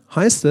dann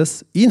heißt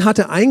es, ihn hat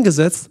er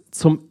eingesetzt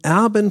zum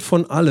Erben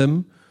von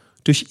allem.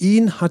 Durch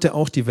ihn hat er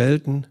auch die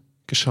Welten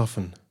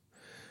geschaffen.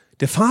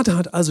 Der Vater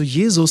hat also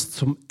Jesus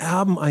zum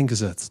Erben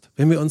eingesetzt.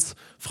 Wenn wir uns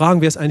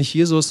fragen, wer ist eigentlich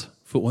Jesus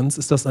für uns,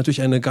 ist das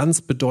natürlich eine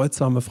ganz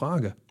bedeutsame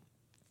Frage.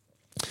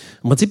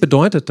 Im Prinzip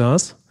bedeutet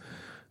das,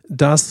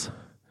 dass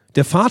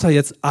der Vater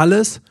jetzt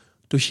alles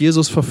durch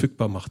Jesus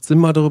verfügbar macht. Sinn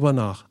mal darüber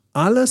nach.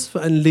 Alles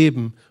für ein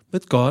Leben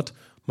mit Gott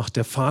macht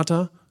der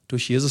Vater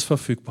durch Jesus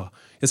verfügbar.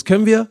 Jetzt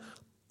können wir,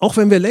 auch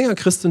wenn wir länger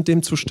Christ sind,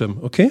 dem zustimmen,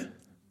 okay?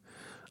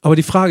 Aber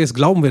die Frage ist,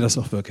 glauben wir das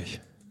auch wirklich?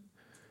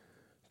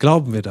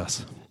 Glauben wir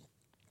das?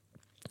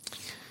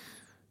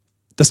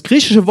 Das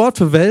griechische Wort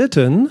für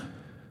Welten,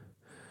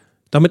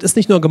 damit ist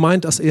nicht nur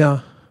gemeint, dass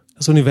er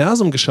das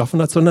Universum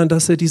geschaffen hat, sondern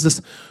dass er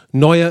dieses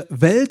neue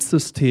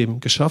Weltsystem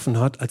geschaffen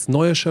hat, als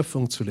neue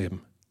Schöpfung zu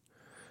leben.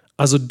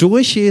 Also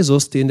durch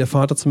Jesus, den der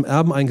Vater zum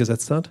Erben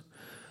eingesetzt hat,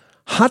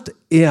 hat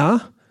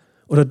er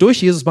oder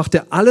durch Jesus macht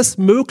er alles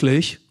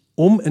möglich,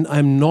 um in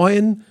einem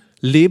neuen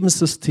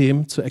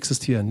Lebenssystem zu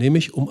existieren,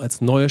 nämlich um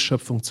als neue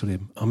Schöpfung zu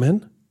leben.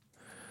 Amen?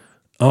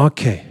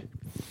 Okay.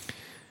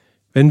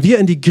 Wenn wir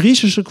in die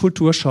griechische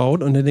Kultur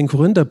schauen und in den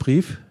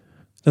Korintherbrief,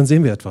 dann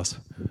sehen wir etwas.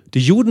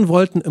 Die Juden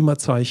wollten immer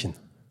Zeichen.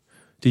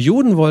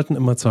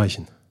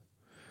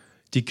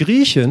 Die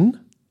Griechen,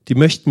 die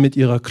möchten mit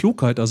ihrer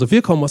Klugheit, also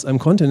wir kommen aus einem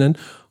Kontinent,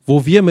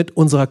 wo wir mit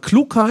unserer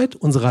Klugheit,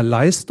 unserer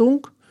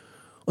Leistung,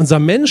 unserer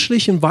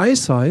menschlichen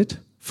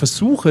Weisheit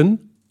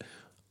versuchen,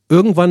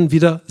 irgendwann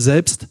wieder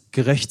selbst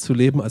gerecht zu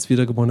leben als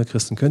wiedergeborene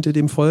Christen. Könnt ihr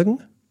dem folgen?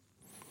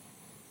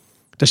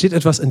 Da steht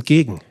etwas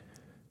entgegen.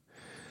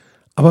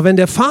 Aber wenn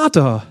der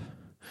Vater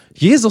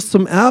Jesus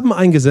zum Erben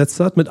eingesetzt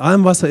hat, mit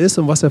allem, was er ist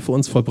und was er für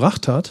uns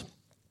vollbracht hat,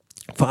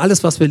 für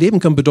alles, was wir leben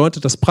können,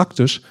 bedeutet das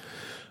praktisch,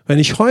 wenn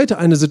ich heute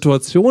eine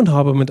Situation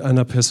habe mit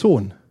einer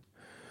Person,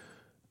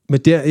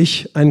 mit der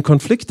ich einen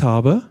Konflikt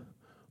habe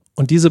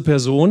und diese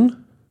Person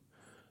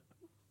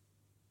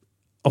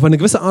auf eine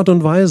gewisse Art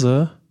und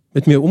Weise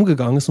mit mir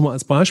umgegangen ist, nur mal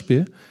als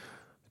Beispiel,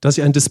 dass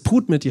ich einen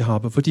Disput mit ihr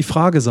habe, wird die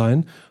Frage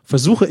sein,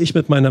 versuche ich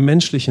mit meiner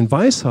menschlichen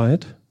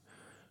Weisheit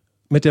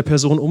mit der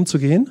Person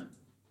umzugehen,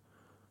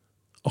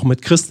 auch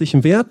mit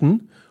christlichen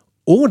Werten,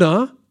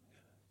 oder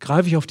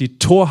greife ich auf die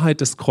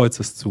Torheit des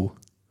Kreuzes zu?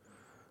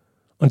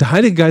 Und der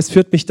Heilige Geist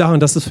führt mich daran,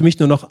 dass es für mich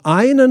nur noch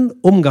einen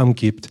Umgang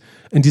gibt,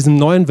 in diesem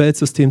neuen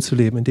Weltsystem zu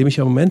leben, in dem ich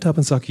einen Moment habe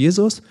und sage,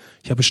 Jesus,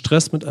 ich habe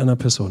Stress mit einer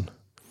Person.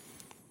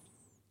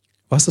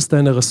 Was ist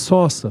deine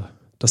Ressource,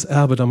 das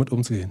Erbe damit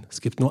umzugehen? Es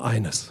gibt nur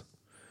eines,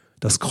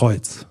 das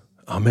Kreuz.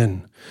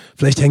 Amen.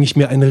 Vielleicht hänge ich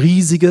mir ein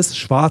riesiges,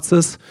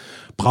 schwarzes,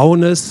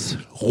 braunes,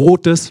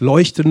 rotes,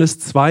 leuchtendes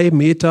 2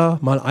 Meter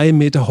mal 1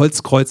 Meter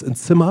Holzkreuz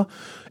ins Zimmer.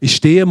 Ich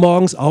stehe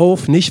morgens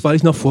auf, nicht weil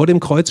ich noch vor dem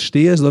Kreuz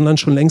stehe, sondern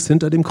schon längst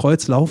hinter dem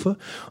Kreuz laufe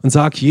und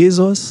sage,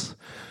 Jesus,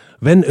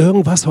 wenn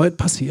irgendwas heute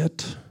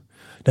passiert,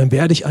 dann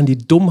werde ich an die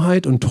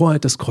Dummheit und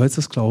Torheit des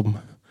Kreuzes glauben.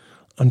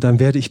 Und dann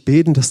werde ich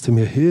beten, dass du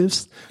mir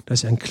hilfst,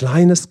 dass ich ein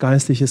kleines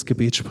geistliches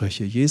Gebet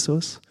spreche.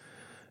 Jesus,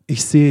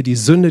 ich sehe die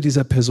Sünde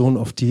dieser Person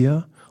auf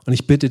dir und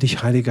ich bitte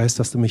dich, Heiliger Geist,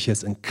 dass du mich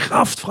jetzt in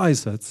Kraft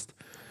freisetzt,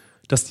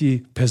 dass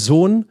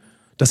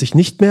ich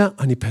nicht mehr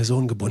an die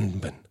Person gebunden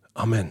bin.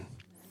 Amen.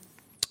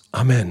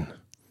 Amen.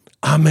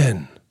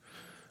 Amen.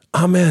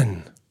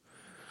 Amen.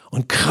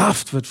 Und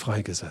Kraft wird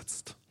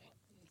freigesetzt.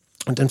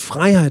 Und in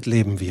Freiheit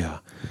leben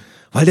wir,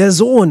 weil der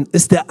Sohn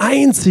ist der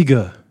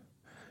Einzige,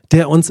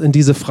 der uns in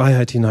diese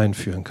Freiheit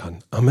hineinführen kann.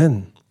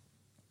 Amen.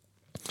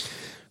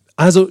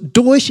 Also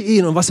durch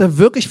ihn und was er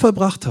wirklich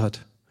vollbracht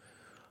hat,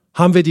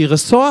 haben wir die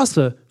Ressource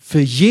für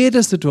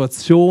jede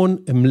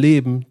Situation im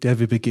Leben, der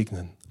wir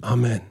begegnen.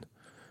 Amen.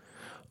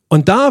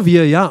 Und da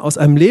wir ja aus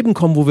einem Leben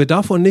kommen, wo wir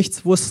davon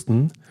nichts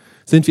wussten,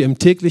 sind wir im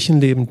täglichen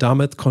Leben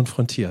damit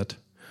konfrontiert.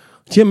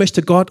 Und hier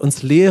möchte Gott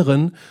uns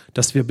lehren,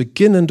 dass wir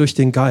beginnen durch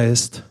den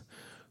Geist,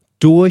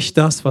 durch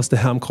das, was der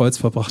Herr am Kreuz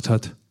verbracht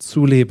hat,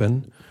 zu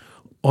leben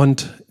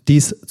und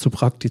dies zu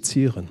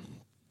praktizieren.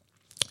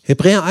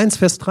 Hebräer 1,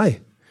 Vers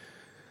 3.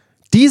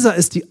 Dieser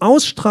ist die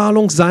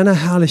Ausstrahlung seiner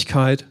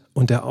Herrlichkeit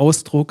und der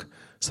Ausdruck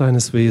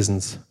seines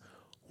Wesens.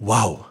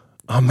 Wow.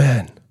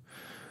 Amen.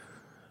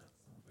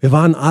 Wir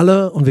waren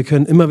alle und wir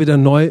können immer wieder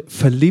neu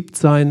verliebt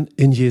sein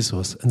in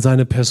Jesus, in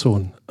seine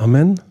Person.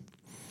 Amen.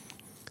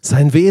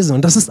 Sein Wesen.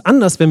 Und das ist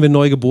anders, wenn wir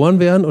neu geboren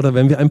werden oder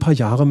wenn wir ein paar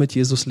Jahre mit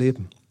Jesus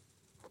leben.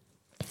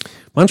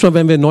 Manchmal,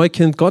 wenn wir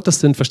Neukind Gottes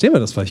sind, verstehen wir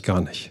das vielleicht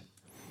gar nicht.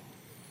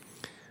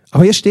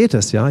 Aber hier steht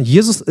es, ja.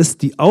 Jesus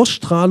ist die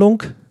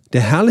Ausstrahlung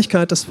der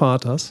Herrlichkeit des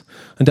Vaters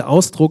und der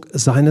Ausdruck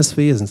seines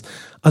Wesens.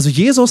 Also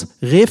Jesus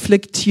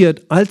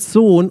reflektiert als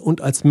Sohn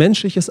und als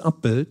menschliches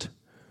Abbild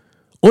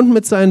und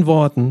mit seinen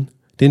Worten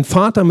den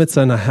Vater mit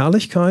seiner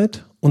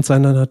Herrlichkeit und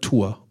seiner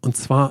Natur, und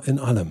zwar in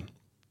allem.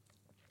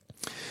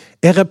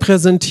 Er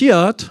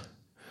repräsentiert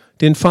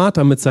den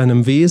Vater mit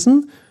seinem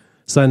Wesen,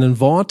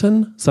 seinen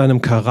Worten,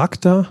 seinem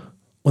Charakter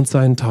und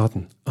seinen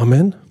Taten.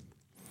 Amen.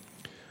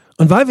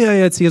 Und weil wir ja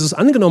jetzt Jesus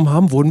angenommen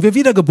haben, wurden wir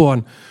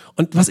wiedergeboren.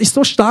 Und was ich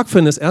so stark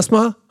finde, ist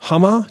erstmal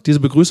Hammer, diese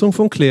Begrüßung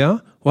von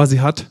Claire, weil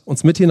sie hat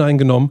uns mit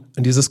hineingenommen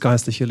in dieses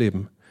geistliche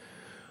Leben.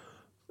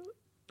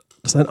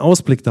 Dass ein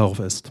Ausblick darauf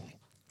ist.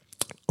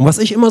 Und was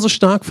ich immer so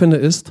stark finde,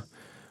 ist,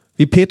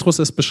 wie Petrus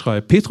es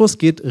beschreibt. Petrus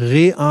geht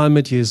real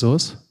mit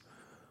Jesus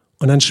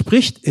und dann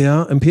spricht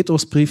er im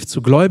Petrusbrief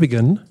zu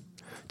Gläubigen,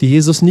 die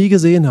Jesus nie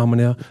gesehen haben. Und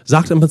er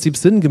sagt im Prinzip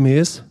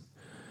sinngemäß,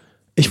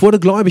 ich wurde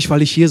gläubig,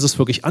 weil ich Jesus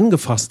wirklich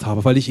angefasst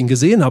habe, weil ich ihn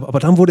gesehen habe. Aber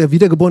dann wurde er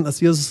wiedergeboren, als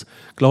Jesus,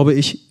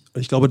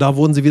 ich glaube, da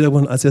wurden sie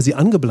wiedergeboren, als er sie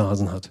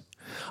angeblasen hat.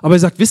 Aber er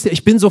sagt, wisst ihr,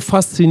 ich bin so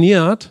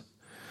fasziniert,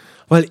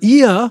 weil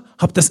ihr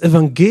habt das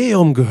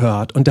Evangelium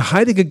gehört und der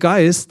Heilige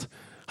Geist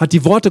hat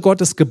die Worte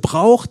Gottes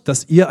gebraucht,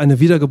 dass ihr eine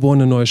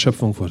wiedergeborene neue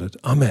Schöpfung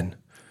wurdet. Amen.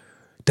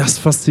 Das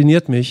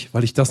fasziniert mich,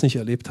 weil ich das nicht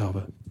erlebt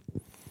habe.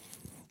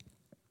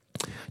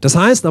 Das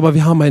heißt aber,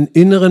 wir haben einen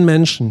inneren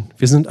Menschen.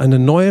 Wir sind eine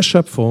neue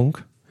Schöpfung.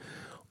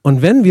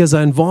 Und wenn wir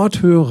sein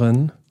Wort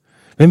hören,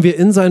 wenn wir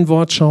in sein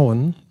Wort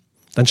schauen,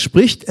 dann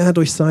spricht er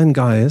durch seinen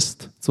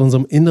Geist zu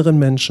unserem inneren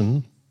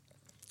Menschen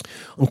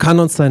und kann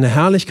uns seine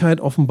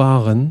Herrlichkeit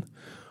offenbaren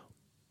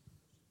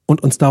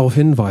und uns darauf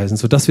hinweisen,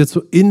 sodass wir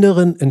zu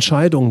inneren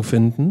Entscheidungen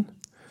finden,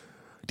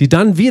 die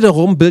dann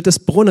wiederum, Bild des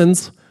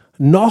Brunnens,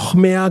 noch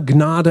mehr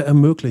Gnade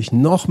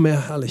ermöglichen, noch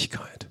mehr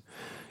Herrlichkeit.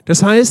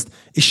 Das heißt,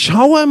 ich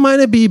schaue in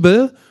meine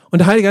Bibel und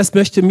der Heilige Geist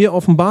möchte mir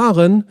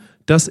offenbaren,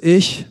 dass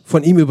ich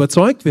von ihm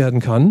überzeugt werden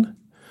kann,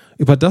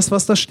 über das,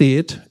 was da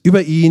steht,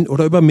 über ihn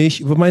oder über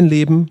mich, über mein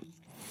Leben.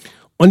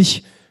 Und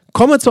ich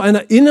komme zu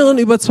einer inneren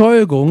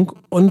Überzeugung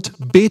und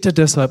bete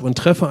deshalb und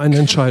treffe eine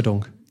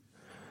Entscheidung.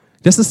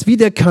 Das ist wie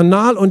der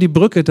Kanal und die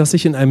Brücke, dass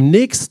ich in einem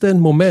nächsten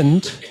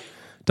Moment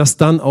das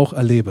dann auch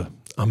erlebe.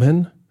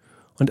 Amen.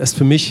 Und es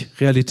für mich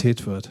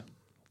Realität wird.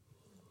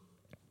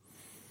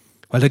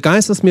 Weil der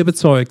Geist es mir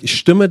bezeugt, ich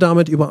stimme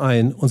damit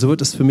überein und so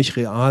wird es für mich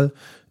real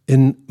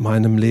in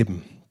meinem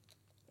Leben.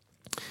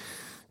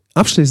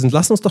 Abschließend,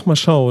 lass uns doch mal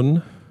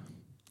schauen,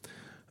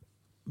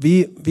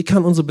 wie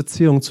kann unsere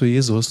Beziehung zu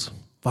Jesus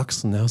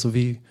wachsen? Ja? Also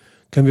wie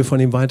können wir von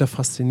ihm weiter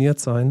fasziniert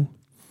sein?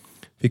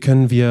 Wie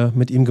können wir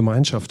mit ihm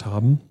Gemeinschaft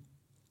haben?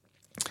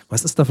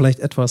 Was ist da vielleicht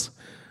etwas,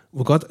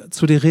 wo Gott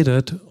zu dir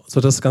redet,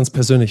 sodass es ganz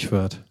persönlich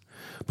wird?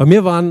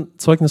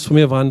 Zeugnis von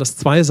mir waren das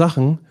 2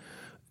 Sachen,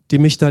 die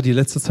mich da die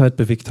letzte Zeit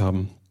bewegt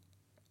haben.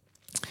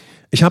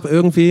 Ich habe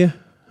irgendwie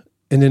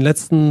in den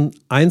letzten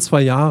 1-2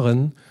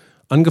 Jahren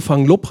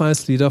angefangen,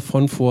 Lobpreislieder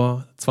von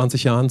vor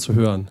 20 Jahren zu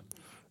hören.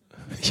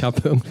 Ich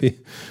habe irgendwie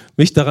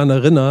mich daran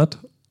erinnert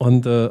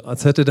und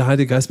als hätte der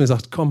Heilige Geist mir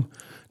gesagt, komm,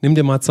 nimm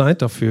dir mal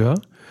Zeit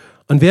dafür.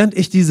 Und während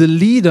ich diese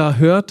Lieder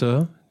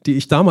hörte, die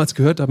ich damals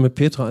gehört habe mit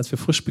Petra, als wir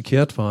frisch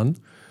bekehrt waren,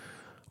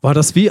 war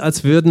das wie,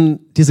 als würden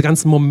diese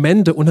ganzen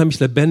Momente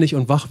unheimlich lebendig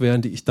und wach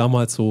werden, die ich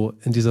damals so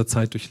in dieser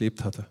Zeit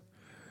durchlebt hatte.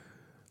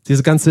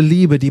 Diese ganze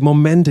Liebe, die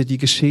Momente, die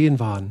geschehen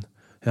waren,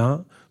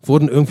 ja,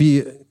 wurden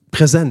irgendwie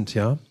präsent,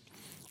 ja,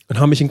 und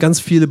haben mich in ganz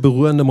viele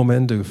berührende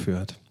Momente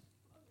geführt.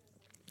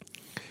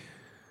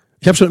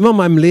 Ich habe schon immer in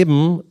meinem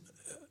Leben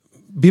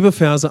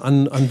Bibelverse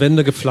an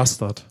Wände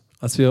gepflastert.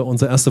 Als wir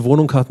unsere erste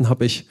Wohnung hatten,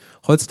 habe ich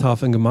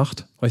Holztafeln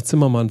gemacht, weil ich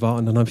Zimmermann war,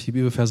 und dann habe ich die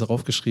Bibelverse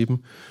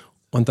raufgeschrieben.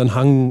 Und dann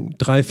hangen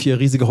 3-4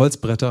 riesige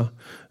Holzbretter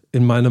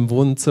in meinem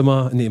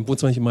Wohnzimmer, im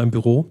Wohnzimmer nicht, in meinem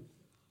Büro.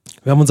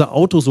 Wir haben unser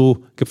Auto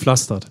so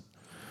gepflastert.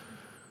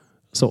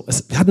 So,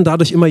 wir hatten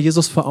dadurch immer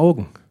Jesus vor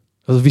Augen.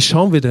 Also wie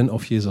schauen wir denn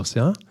auf Jesus,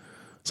 ja?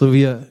 So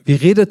wie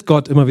redet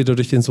Gott immer wieder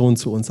durch den Sohn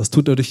zu uns? Das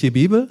tut er durch die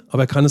Bibel,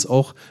 aber er kann es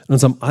auch in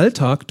unserem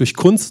Alltag durch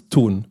Kunst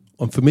tun.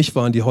 Und für mich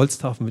waren die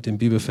Holztafeln mit den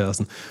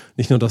Bibelversen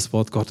nicht nur das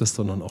Wort Gottes,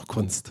 sondern auch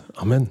Kunst.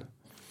 Amen.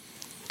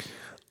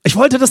 Ich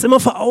wollte das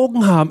immer vor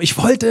Augen haben. Ich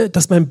wollte,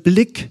 dass mein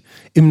Blick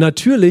im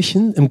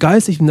Natürlichen, im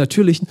geistlichen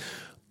Natürlichen,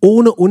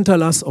 ohne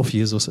Unterlass auf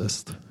Jesus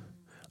ist.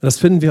 Und das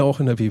finden wir auch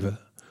in der Bibel.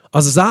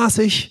 Also saß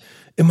ich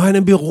in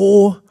meinem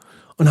Büro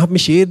und habe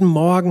mich jeden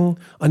Morgen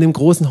an dem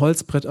großen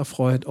Holzbrett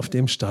erfreut, auf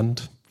dem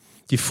stand: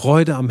 Die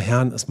Freude am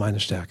Herrn ist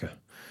meine Stärke.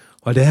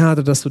 Weil der Herr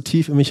hatte das so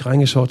tief in mich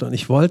reingeschaut und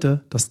ich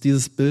wollte, dass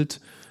dieses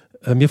Bild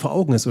mir vor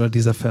Augen ist, oder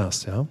dieser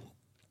Vers. Ja.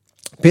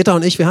 Peter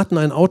und ich, wir hatten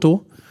ein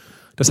Auto.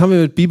 Das haben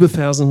wir mit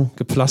Bibelversen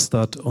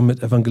gepflastert und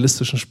mit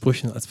evangelistischen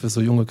Sprüchen, als wir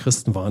so junge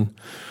Christen waren.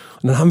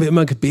 Und dann haben wir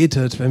immer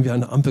gebetet, wenn wir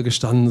an der Ampel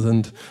gestanden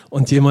sind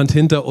und jemand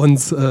hinter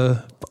uns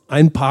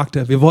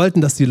einparkte. Wir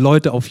wollten, dass die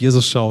Leute auf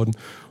Jesus schauen,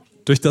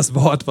 durch das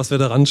Wort, was wir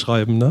da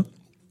ranschreiben. Ne?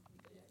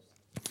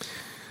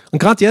 Und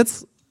gerade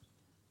jetzt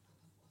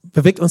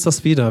bewegt uns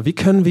das wieder. Wie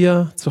können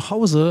wir zu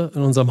Hause,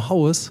 in unserem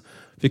Haus,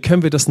 wie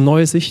können wir das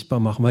neu sichtbar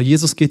machen? Weil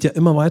Jesus geht ja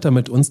immer weiter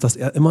mit uns, dass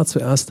er immer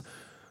zuerst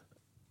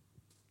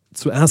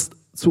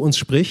zu uns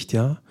spricht,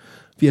 ja,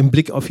 wir im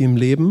Blick auf ihn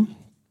leben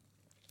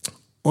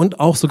und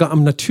auch sogar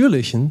am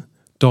Natürlichen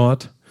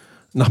dort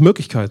nach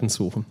Möglichkeiten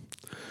suchen.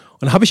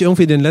 Und da habe ich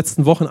irgendwie in den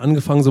letzten Wochen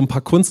angefangen, so ein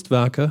paar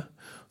Kunstwerke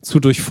zu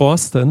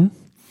durchforsten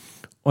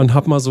und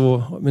habe mal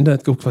so im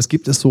Internet geguckt, was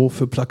gibt es so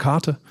für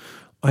Plakate.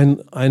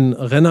 Ein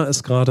Renner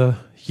ist gerade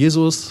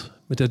Jesus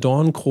mit der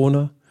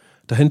Dornenkrone,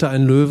 dahinter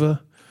ein Löwe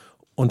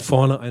und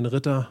vorne ein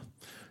Ritter,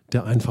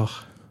 der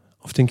einfach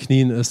auf den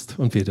Knien ist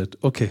und betet.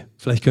 Okay,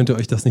 vielleicht könnt ihr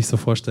euch das nicht so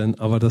vorstellen,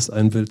 aber das ist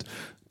ein Bild,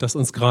 das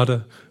uns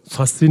gerade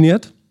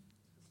fasziniert.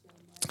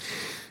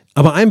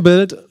 Aber ein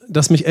Bild,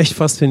 das mich echt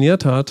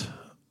fasziniert hat,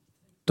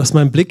 das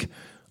mein Blick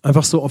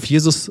einfach so auf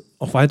Jesus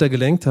auch weiter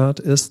gelenkt hat,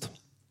 ist,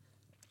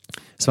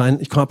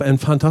 ich habe ein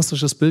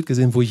fantastisches Bild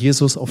gesehen, wo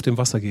Jesus auf dem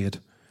Wasser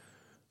geht.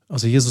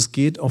 Also Jesus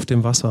geht auf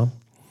dem Wasser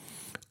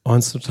und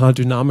es ist ein total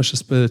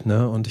dynamisches Bild.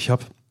 Ne? Und ich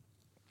habe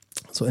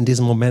so in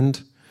diesem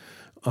Moment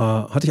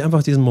hatte ich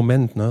einfach diesen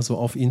Moment, ne, so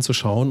auf ihn zu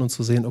schauen und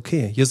zu sehen,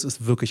 okay, Jesus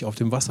ist wirklich auf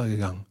dem Wasser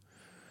gegangen.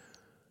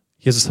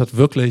 Jesus hat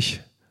wirklich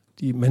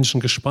die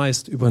Menschen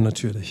gespeist,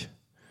 übernatürlich.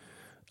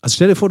 Also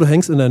stell dir vor, du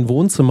hängst in dein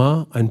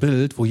Wohnzimmer ein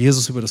Bild, wo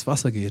Jesus über das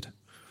Wasser geht.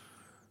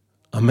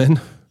 Amen.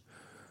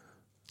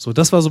 So,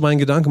 das war so mein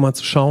Gedanke, mal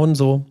zu schauen,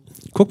 so,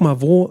 guck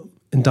mal, wo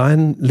in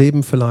deinem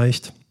Leben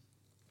vielleicht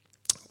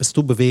bist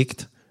du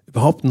bewegt,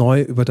 überhaupt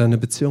neu über deine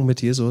Beziehung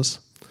mit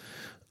Jesus.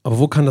 Aber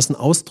wo kann das einen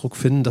Ausdruck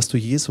finden, dass du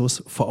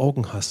Jesus vor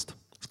Augen hast?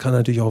 Das kann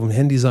natürlich auch auf dem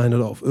Handy sein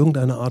oder auf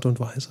irgendeine Art und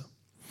Weise.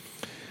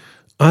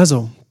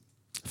 Also,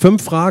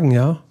 5 Fragen,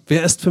 ja.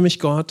 Wer ist für mich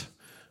Gott?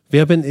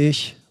 Wer bin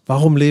ich?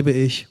 Warum lebe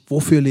ich?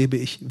 Wofür lebe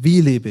ich?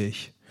 Wie lebe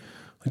ich?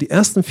 Und die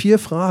ersten 4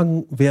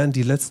 Fragen werden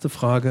die letzte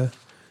Frage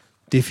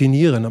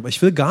definieren. Aber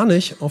ich will gar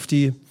nicht auf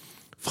die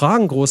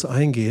Fragen groß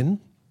eingehen,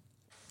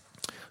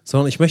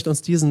 sondern ich möchte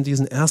uns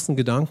diesen ersten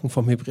Gedanken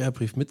vom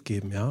Hebräerbrief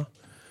mitgeben, ja,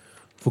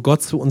 wo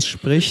Gott zu uns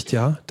spricht,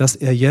 ja, dass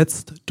er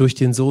jetzt durch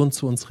den Sohn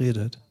zu uns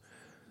redet.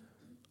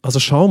 Also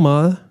schau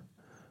mal,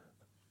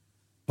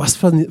 was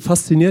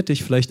fasziniert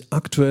dich vielleicht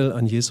aktuell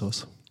an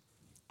Jesus?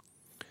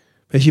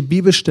 Welche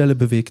Bibelstelle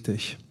bewegt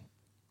dich?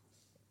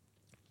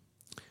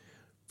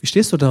 Wie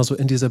stehst du da so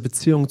in dieser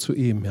Beziehung zu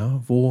ihm,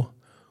 ja? Wo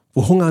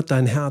hungert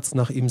dein Herz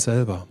nach ihm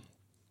selber?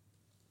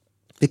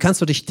 Wie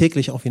kannst du dich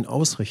täglich auf ihn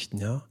ausrichten,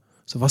 ja?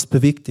 So, was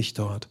bewegt dich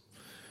dort?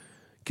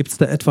 Gibt es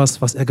da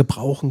etwas, was er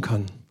gebrauchen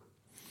kann?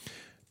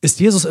 Ist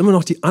Jesus immer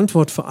noch die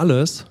Antwort für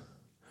alles?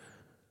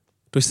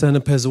 Durch seine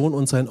Person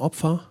und sein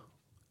Opfer?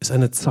 Ist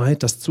eine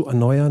Zeit, das zu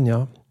erneuern,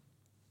 ja?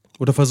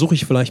 Oder versuche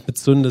ich vielleicht mit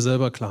Sünde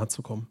selber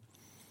klarzukommen?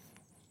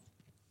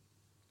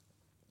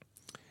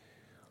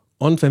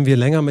 Und wenn wir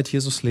länger mit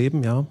Jesus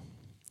leben, ja,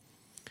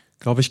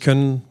 glaube ich,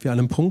 können wir an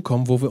einen Punkt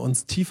kommen, wo wir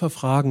uns tiefer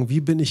fragen,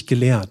 wie bin ich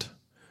gelehrt?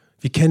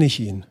 Wie kenne ich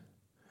ihn?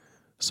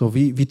 So,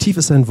 wie tief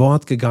ist sein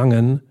Wort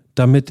gegangen,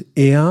 damit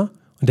er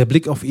und der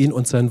Blick auf ihn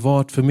und sein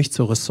Wort für mich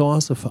zur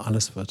Ressource für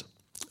alles wird.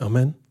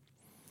 Amen.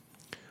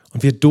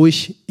 Und wir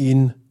durch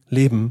ihn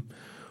leben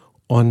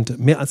und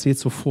mehr als je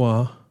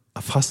zuvor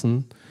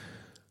erfassen,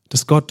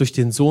 dass Gott durch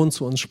den Sohn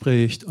zu uns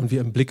spricht und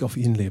wir im Blick auf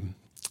ihn leben.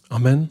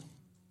 Amen.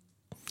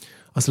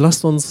 Also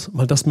lasst uns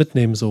mal das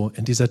mitnehmen, so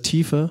in dieser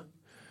Tiefe.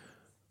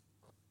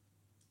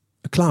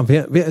 Klar,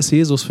 wer ist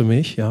Jesus für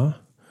mich, ja?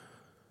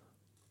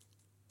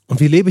 Und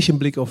wie lebe ich im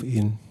Blick auf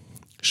ihn?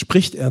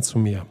 Spricht er zu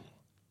mir?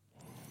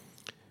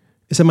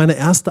 Ist er meine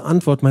erste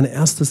Antwort, meine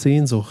erste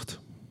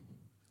Sehnsucht?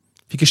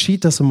 Wie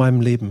geschieht das in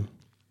meinem Leben?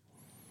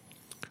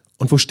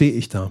 Und wo stehe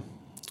ich da?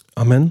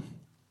 Amen.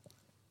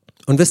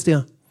 Und wisst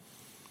ihr,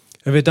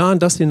 wenn wir da in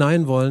das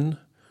hinein wollen,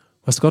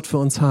 was Gott für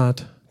uns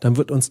hat, dann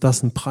wird uns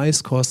das einen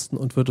Preis kosten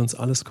und wird uns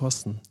alles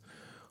kosten.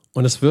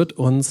 Und es wird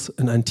uns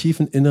in einen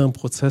tiefen inneren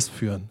Prozess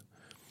führen,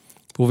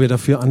 wo wir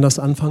dafür anders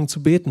anfangen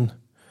zu beten,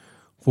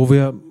 wo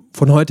wir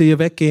von heute hier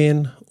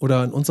weggehen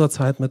oder in unserer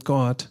Zeit mit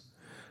Gott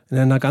in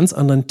einer ganz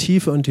anderen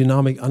Tiefe und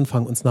Dynamik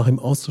anfangen, uns nach ihm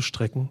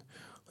auszustrecken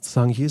und zu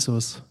sagen,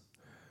 Jesus,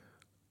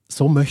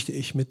 so möchte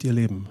ich mit dir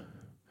leben.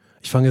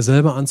 Ich fange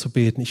selber an zu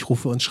beten, ich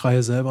rufe und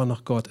schreie selber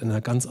nach Gott in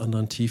einer ganz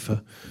anderen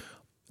Tiefe.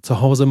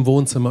 Zu Hause im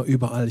Wohnzimmer,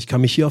 überall. Ich kann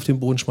mich hier auf den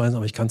Boden schmeißen,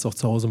 aber ich kann es auch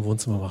zu Hause im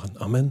Wohnzimmer machen.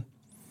 Amen.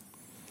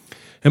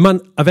 Wenn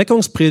man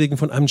Erweckungspredigen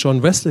von einem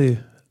John Wesley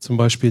zum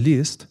Beispiel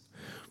liest,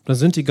 dann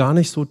sind die gar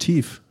nicht so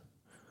tief.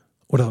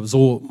 Oder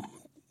so,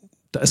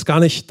 da ist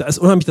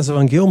unheimlich das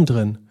Evangelium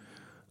drin.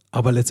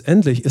 Aber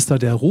letztendlich ist da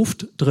der Ruf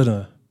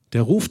drinne.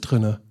 Der Ruf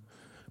drinne.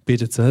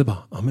 Betet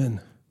selber. Amen.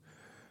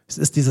 Es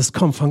ist dieses,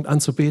 komm, fangt an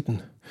zu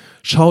beten.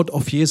 Schaut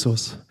auf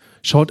Jesus.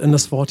 Schaut in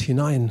das Wort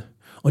hinein.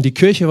 Und die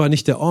Kirche war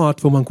nicht der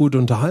Ort, wo man gut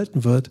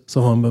unterhalten wird,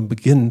 sondern man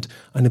beginnt,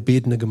 eine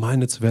betende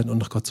Gemeinde zu werden und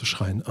nach Gott zu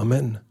schreien.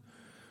 Amen.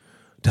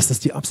 Das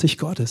ist die Absicht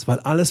Gottes, weil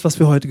alles, was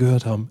wir heute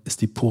gehört haben,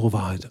 ist die pure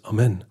Wahrheit.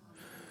 Amen.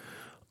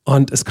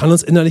 Und es kann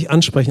uns innerlich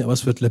ansprechen, aber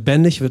es wird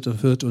lebendig,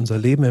 wird unser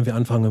Leben, wenn wir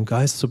anfangen, im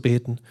Geist zu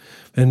beten,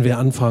 wenn wir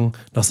anfangen,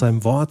 nach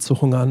seinem Wort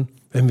zu hungern,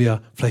 wenn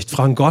wir vielleicht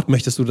fragen, Gott,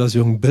 möchtest du, dass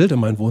ich ein Bild in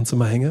mein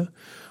Wohnzimmer hänge?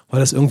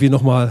 Weil das irgendwie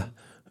nochmal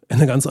in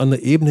eine ganz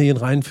andere Ebene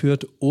hier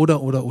reinführt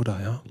oder,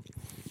 ja.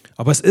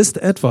 Aber es ist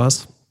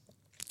etwas,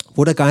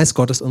 wo der Geist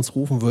Gottes uns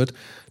rufen wird,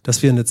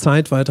 dass wir in eine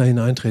Zeit weiter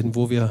hineintreten,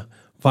 wo wir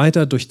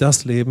weiter durch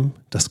das leben,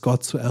 dass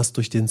Gott zuerst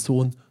durch den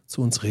Sohn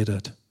zu uns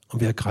redet. Und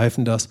wir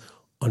ergreifen das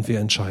und wir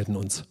entscheiden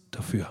uns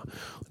dafür.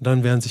 Und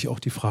dann werden sich auch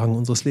die Fragen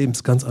unseres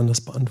Lebens ganz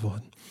anders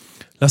beantworten.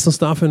 Lass uns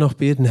dafür noch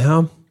beten.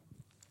 Herr,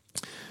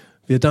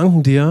 wir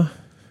danken dir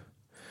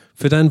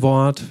für dein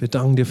Wort. Wir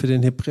danken dir für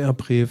den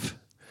Hebräerbrief.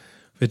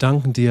 Wir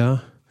danken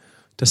dir,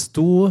 dass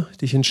du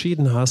dich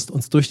entschieden hast,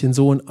 uns durch den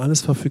Sohn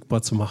alles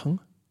verfügbar zu machen.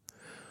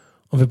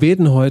 Und wir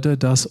beten heute,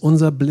 dass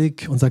unser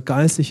Blick, unser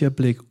geistlicher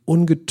Blick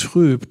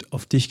ungetrübt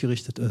auf dich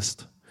gerichtet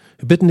ist.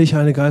 Wir bitten dich,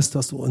 Heiliger Geist,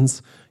 dass du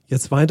uns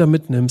jetzt weiter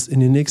mitnimmst in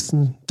die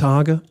nächsten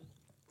Tage,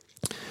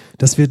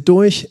 dass wir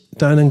durch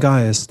deinen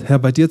Geist, Herr,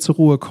 bei dir zur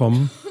Ruhe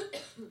kommen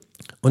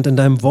und in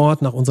deinem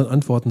Wort nach unseren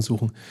Antworten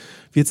suchen.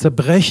 Wir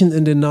zerbrechen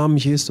in den Namen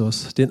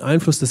Jesus den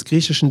Einfluss des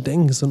griechischen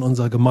Denkens in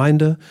unserer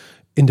Gemeinde,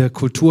 in der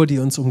Kultur, die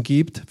uns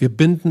umgibt. Wir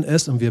binden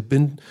es und wir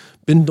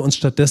binden uns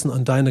stattdessen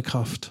an deine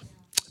Kraft.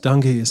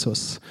 Danke,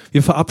 Jesus.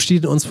 Wir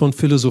verabschieden uns von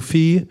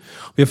Philosophie.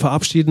 Wir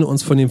verabschieden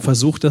uns von dem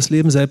Versuch, das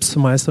Leben selbst zu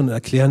meistern und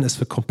erklären es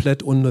für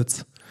komplett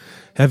unnütz.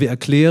 Herr, wir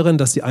erklären,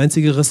 dass die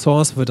einzige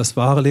Ressource für das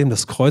wahre Leben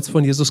das Kreuz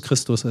von Jesus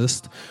Christus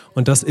ist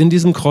und dass in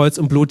diesem Kreuz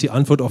und Blut die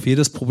Antwort auf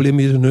jedes Problem,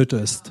 jede Nöte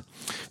ist.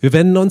 Wir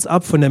wenden uns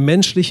ab von der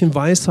menschlichen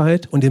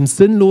Weisheit und dem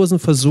sinnlosen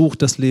Versuch,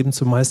 das Leben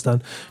zu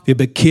meistern. Wir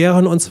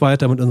bekehren uns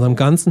weiter mit unserem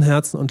ganzen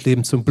Herzen und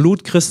Leben zum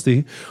Blut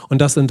Christi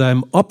und dass in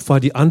deinem Opfer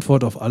die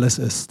Antwort auf alles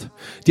ist.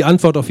 Die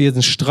Antwort auf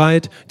jeden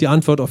Streit, die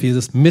Antwort auf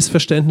jedes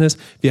Missverständnis.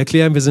 Wir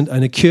erklären, wir sind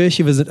eine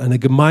Kirche, wir sind eine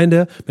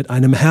Gemeinde mit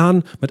einem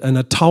Herrn, mit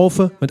einer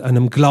Taufe, mit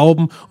einem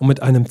Glauben und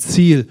mit einem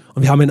Ziel.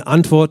 Und wir haben eine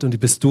Antwort und die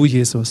bist du,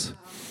 Jesus.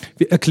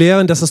 Wir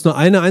erklären, dass es nur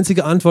eine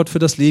einzige Antwort für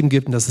das Leben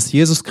gibt und das ist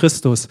Jesus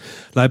Christus,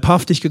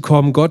 leibhaftig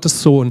gekommen,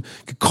 Gottes Sohn,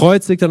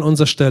 gekreuzigt an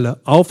unserer Stelle,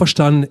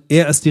 auferstanden,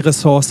 er ist die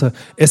Ressource.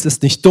 Es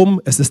ist nicht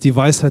dumm, es ist die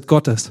Weisheit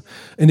Gottes.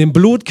 In dem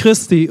Blut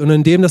Christi und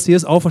in dem, dass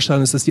Jesus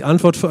auferstanden ist die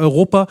Antwort für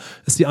Europa,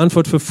 ist die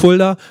Antwort für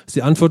Fulda, ist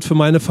die Antwort für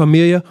meine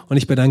Familie und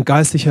ich bin ein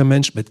geistlicher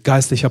Mensch mit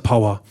geistlicher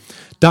Power.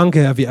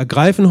 Danke, Herr, wir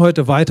ergreifen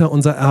heute weiter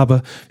unser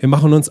Erbe. Wir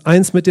machen uns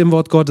eins mit dem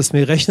Wort Gottes.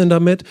 Wir rechnen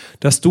damit,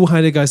 dass du,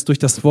 Heiliger Geist, durch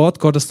das Wort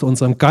Gottes zu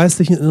unserem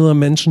geistlichen inneren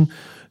Menschen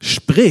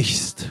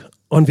sprichst.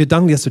 Und wir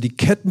danken dir, dass du die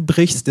Ketten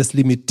brichst des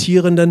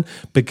limitierenden,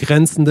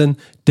 begrenzenden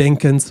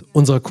Denkens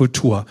unserer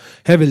Kultur.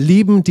 Herr, wir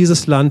lieben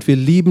dieses Land, wir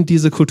lieben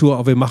diese Kultur,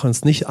 aber wir machen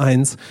uns nicht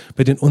eins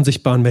mit den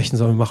unsichtbaren Mächten,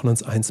 sondern wir machen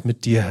uns eins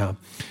mit dir, Herr.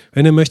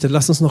 Wenn ihr möchtet,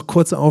 lasst uns noch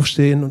kurz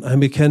aufstehen und ein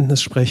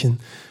Bekenntnis sprechen.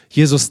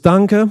 Jesus,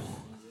 danke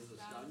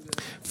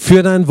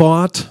für dein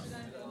Wort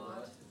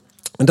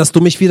und dass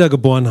du mich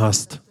wiedergeboren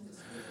hast.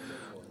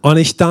 Und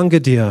ich danke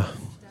dir,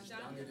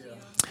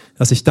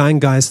 dass ich deinen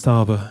Geist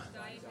habe,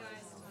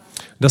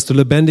 dass du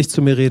lebendig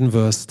zu mir reden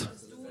wirst.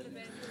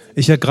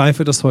 Ich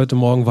ergreife das heute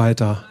Morgen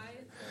weiter.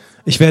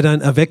 Ich werde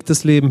ein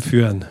erwecktes Leben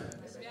führen.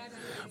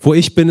 Wo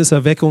ich bin, ist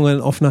Erweckung ein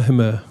offener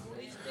Himmel.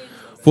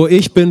 Wo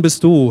ich bin,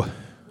 bist du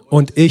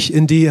und ich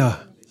in dir.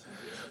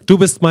 Du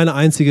bist meine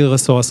einzige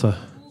Ressource.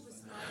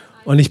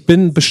 Und ich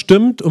bin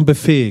bestimmt und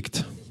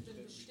befähigt,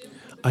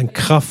 ein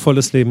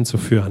kraftvolles Leben zu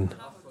führen.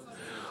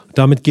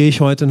 Damit gehe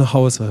ich heute nach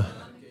Hause.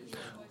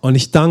 Und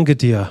ich danke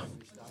dir,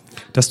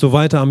 dass du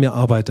weiter an mir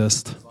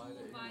arbeitest.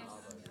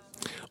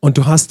 Und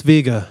du hast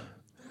Wege,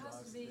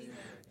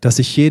 dass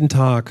ich jeden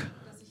Tag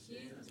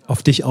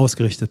auf dich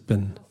ausgerichtet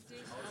bin.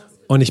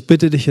 Und ich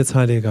bitte dich jetzt,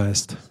 Heiliger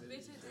Geist,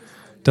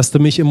 dass du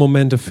mich in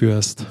Momente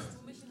führst,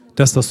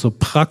 dass das so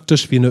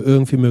praktisch wie nur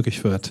irgendwie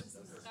möglich wird.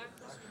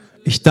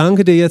 Ich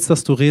danke dir jetzt,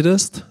 dass du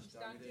redest.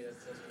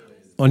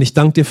 Und ich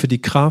danke dir für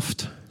die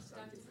Kraft,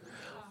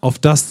 auf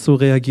das zu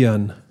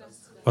reagieren,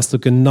 was du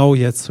genau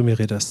jetzt zu mir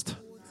redest.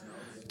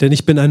 Denn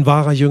ich bin ein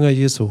wahrer Jünger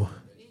Jesu.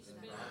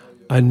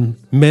 Ein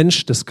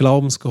Mensch des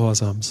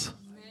Glaubensgehorsams.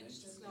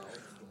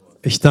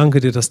 Ich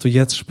danke dir, dass du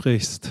jetzt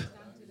sprichst,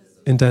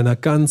 in deiner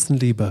ganzen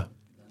Liebe.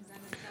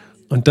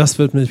 Und das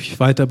wird mich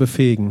weiter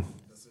befähigen,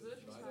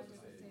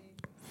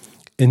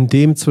 in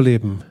dem zu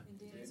leben,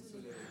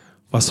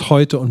 was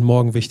heute und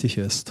morgen wichtig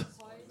ist.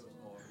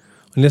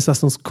 Und jetzt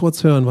lasst uns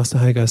kurz hören, was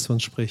der Heilige Geist zu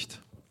uns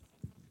spricht.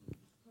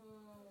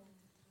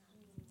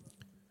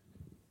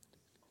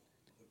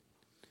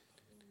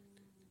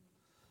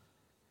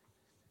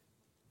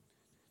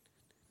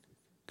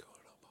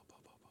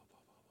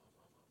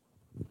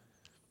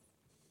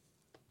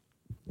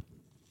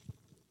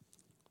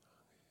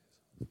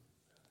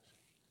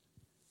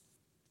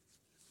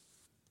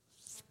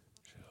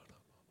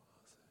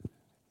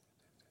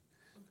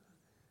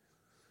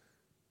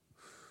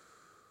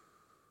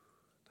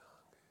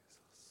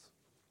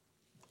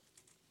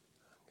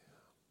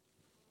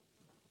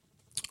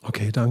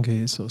 Okay, danke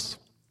Jesus.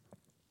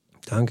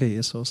 Danke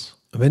Jesus.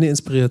 Und wenn ihr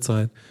inspiriert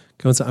seid,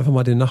 können wir uns einfach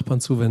mal den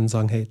Nachbarn zuwenden und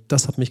sagen, hey,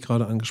 das hat mich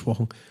gerade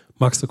angesprochen.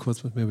 Magst du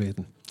kurz mit mir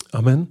beten?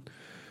 Amen.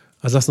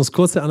 Also lasst uns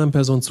kurz der anderen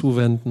Person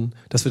zuwenden,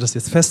 dass wir das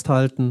jetzt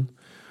festhalten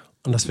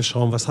und dass wir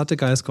schauen, was hat der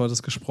Geist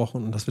Gottes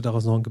gesprochen und dass wir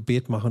daraus noch ein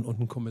Gebet machen und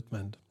ein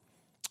Commitment.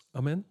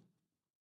 Amen.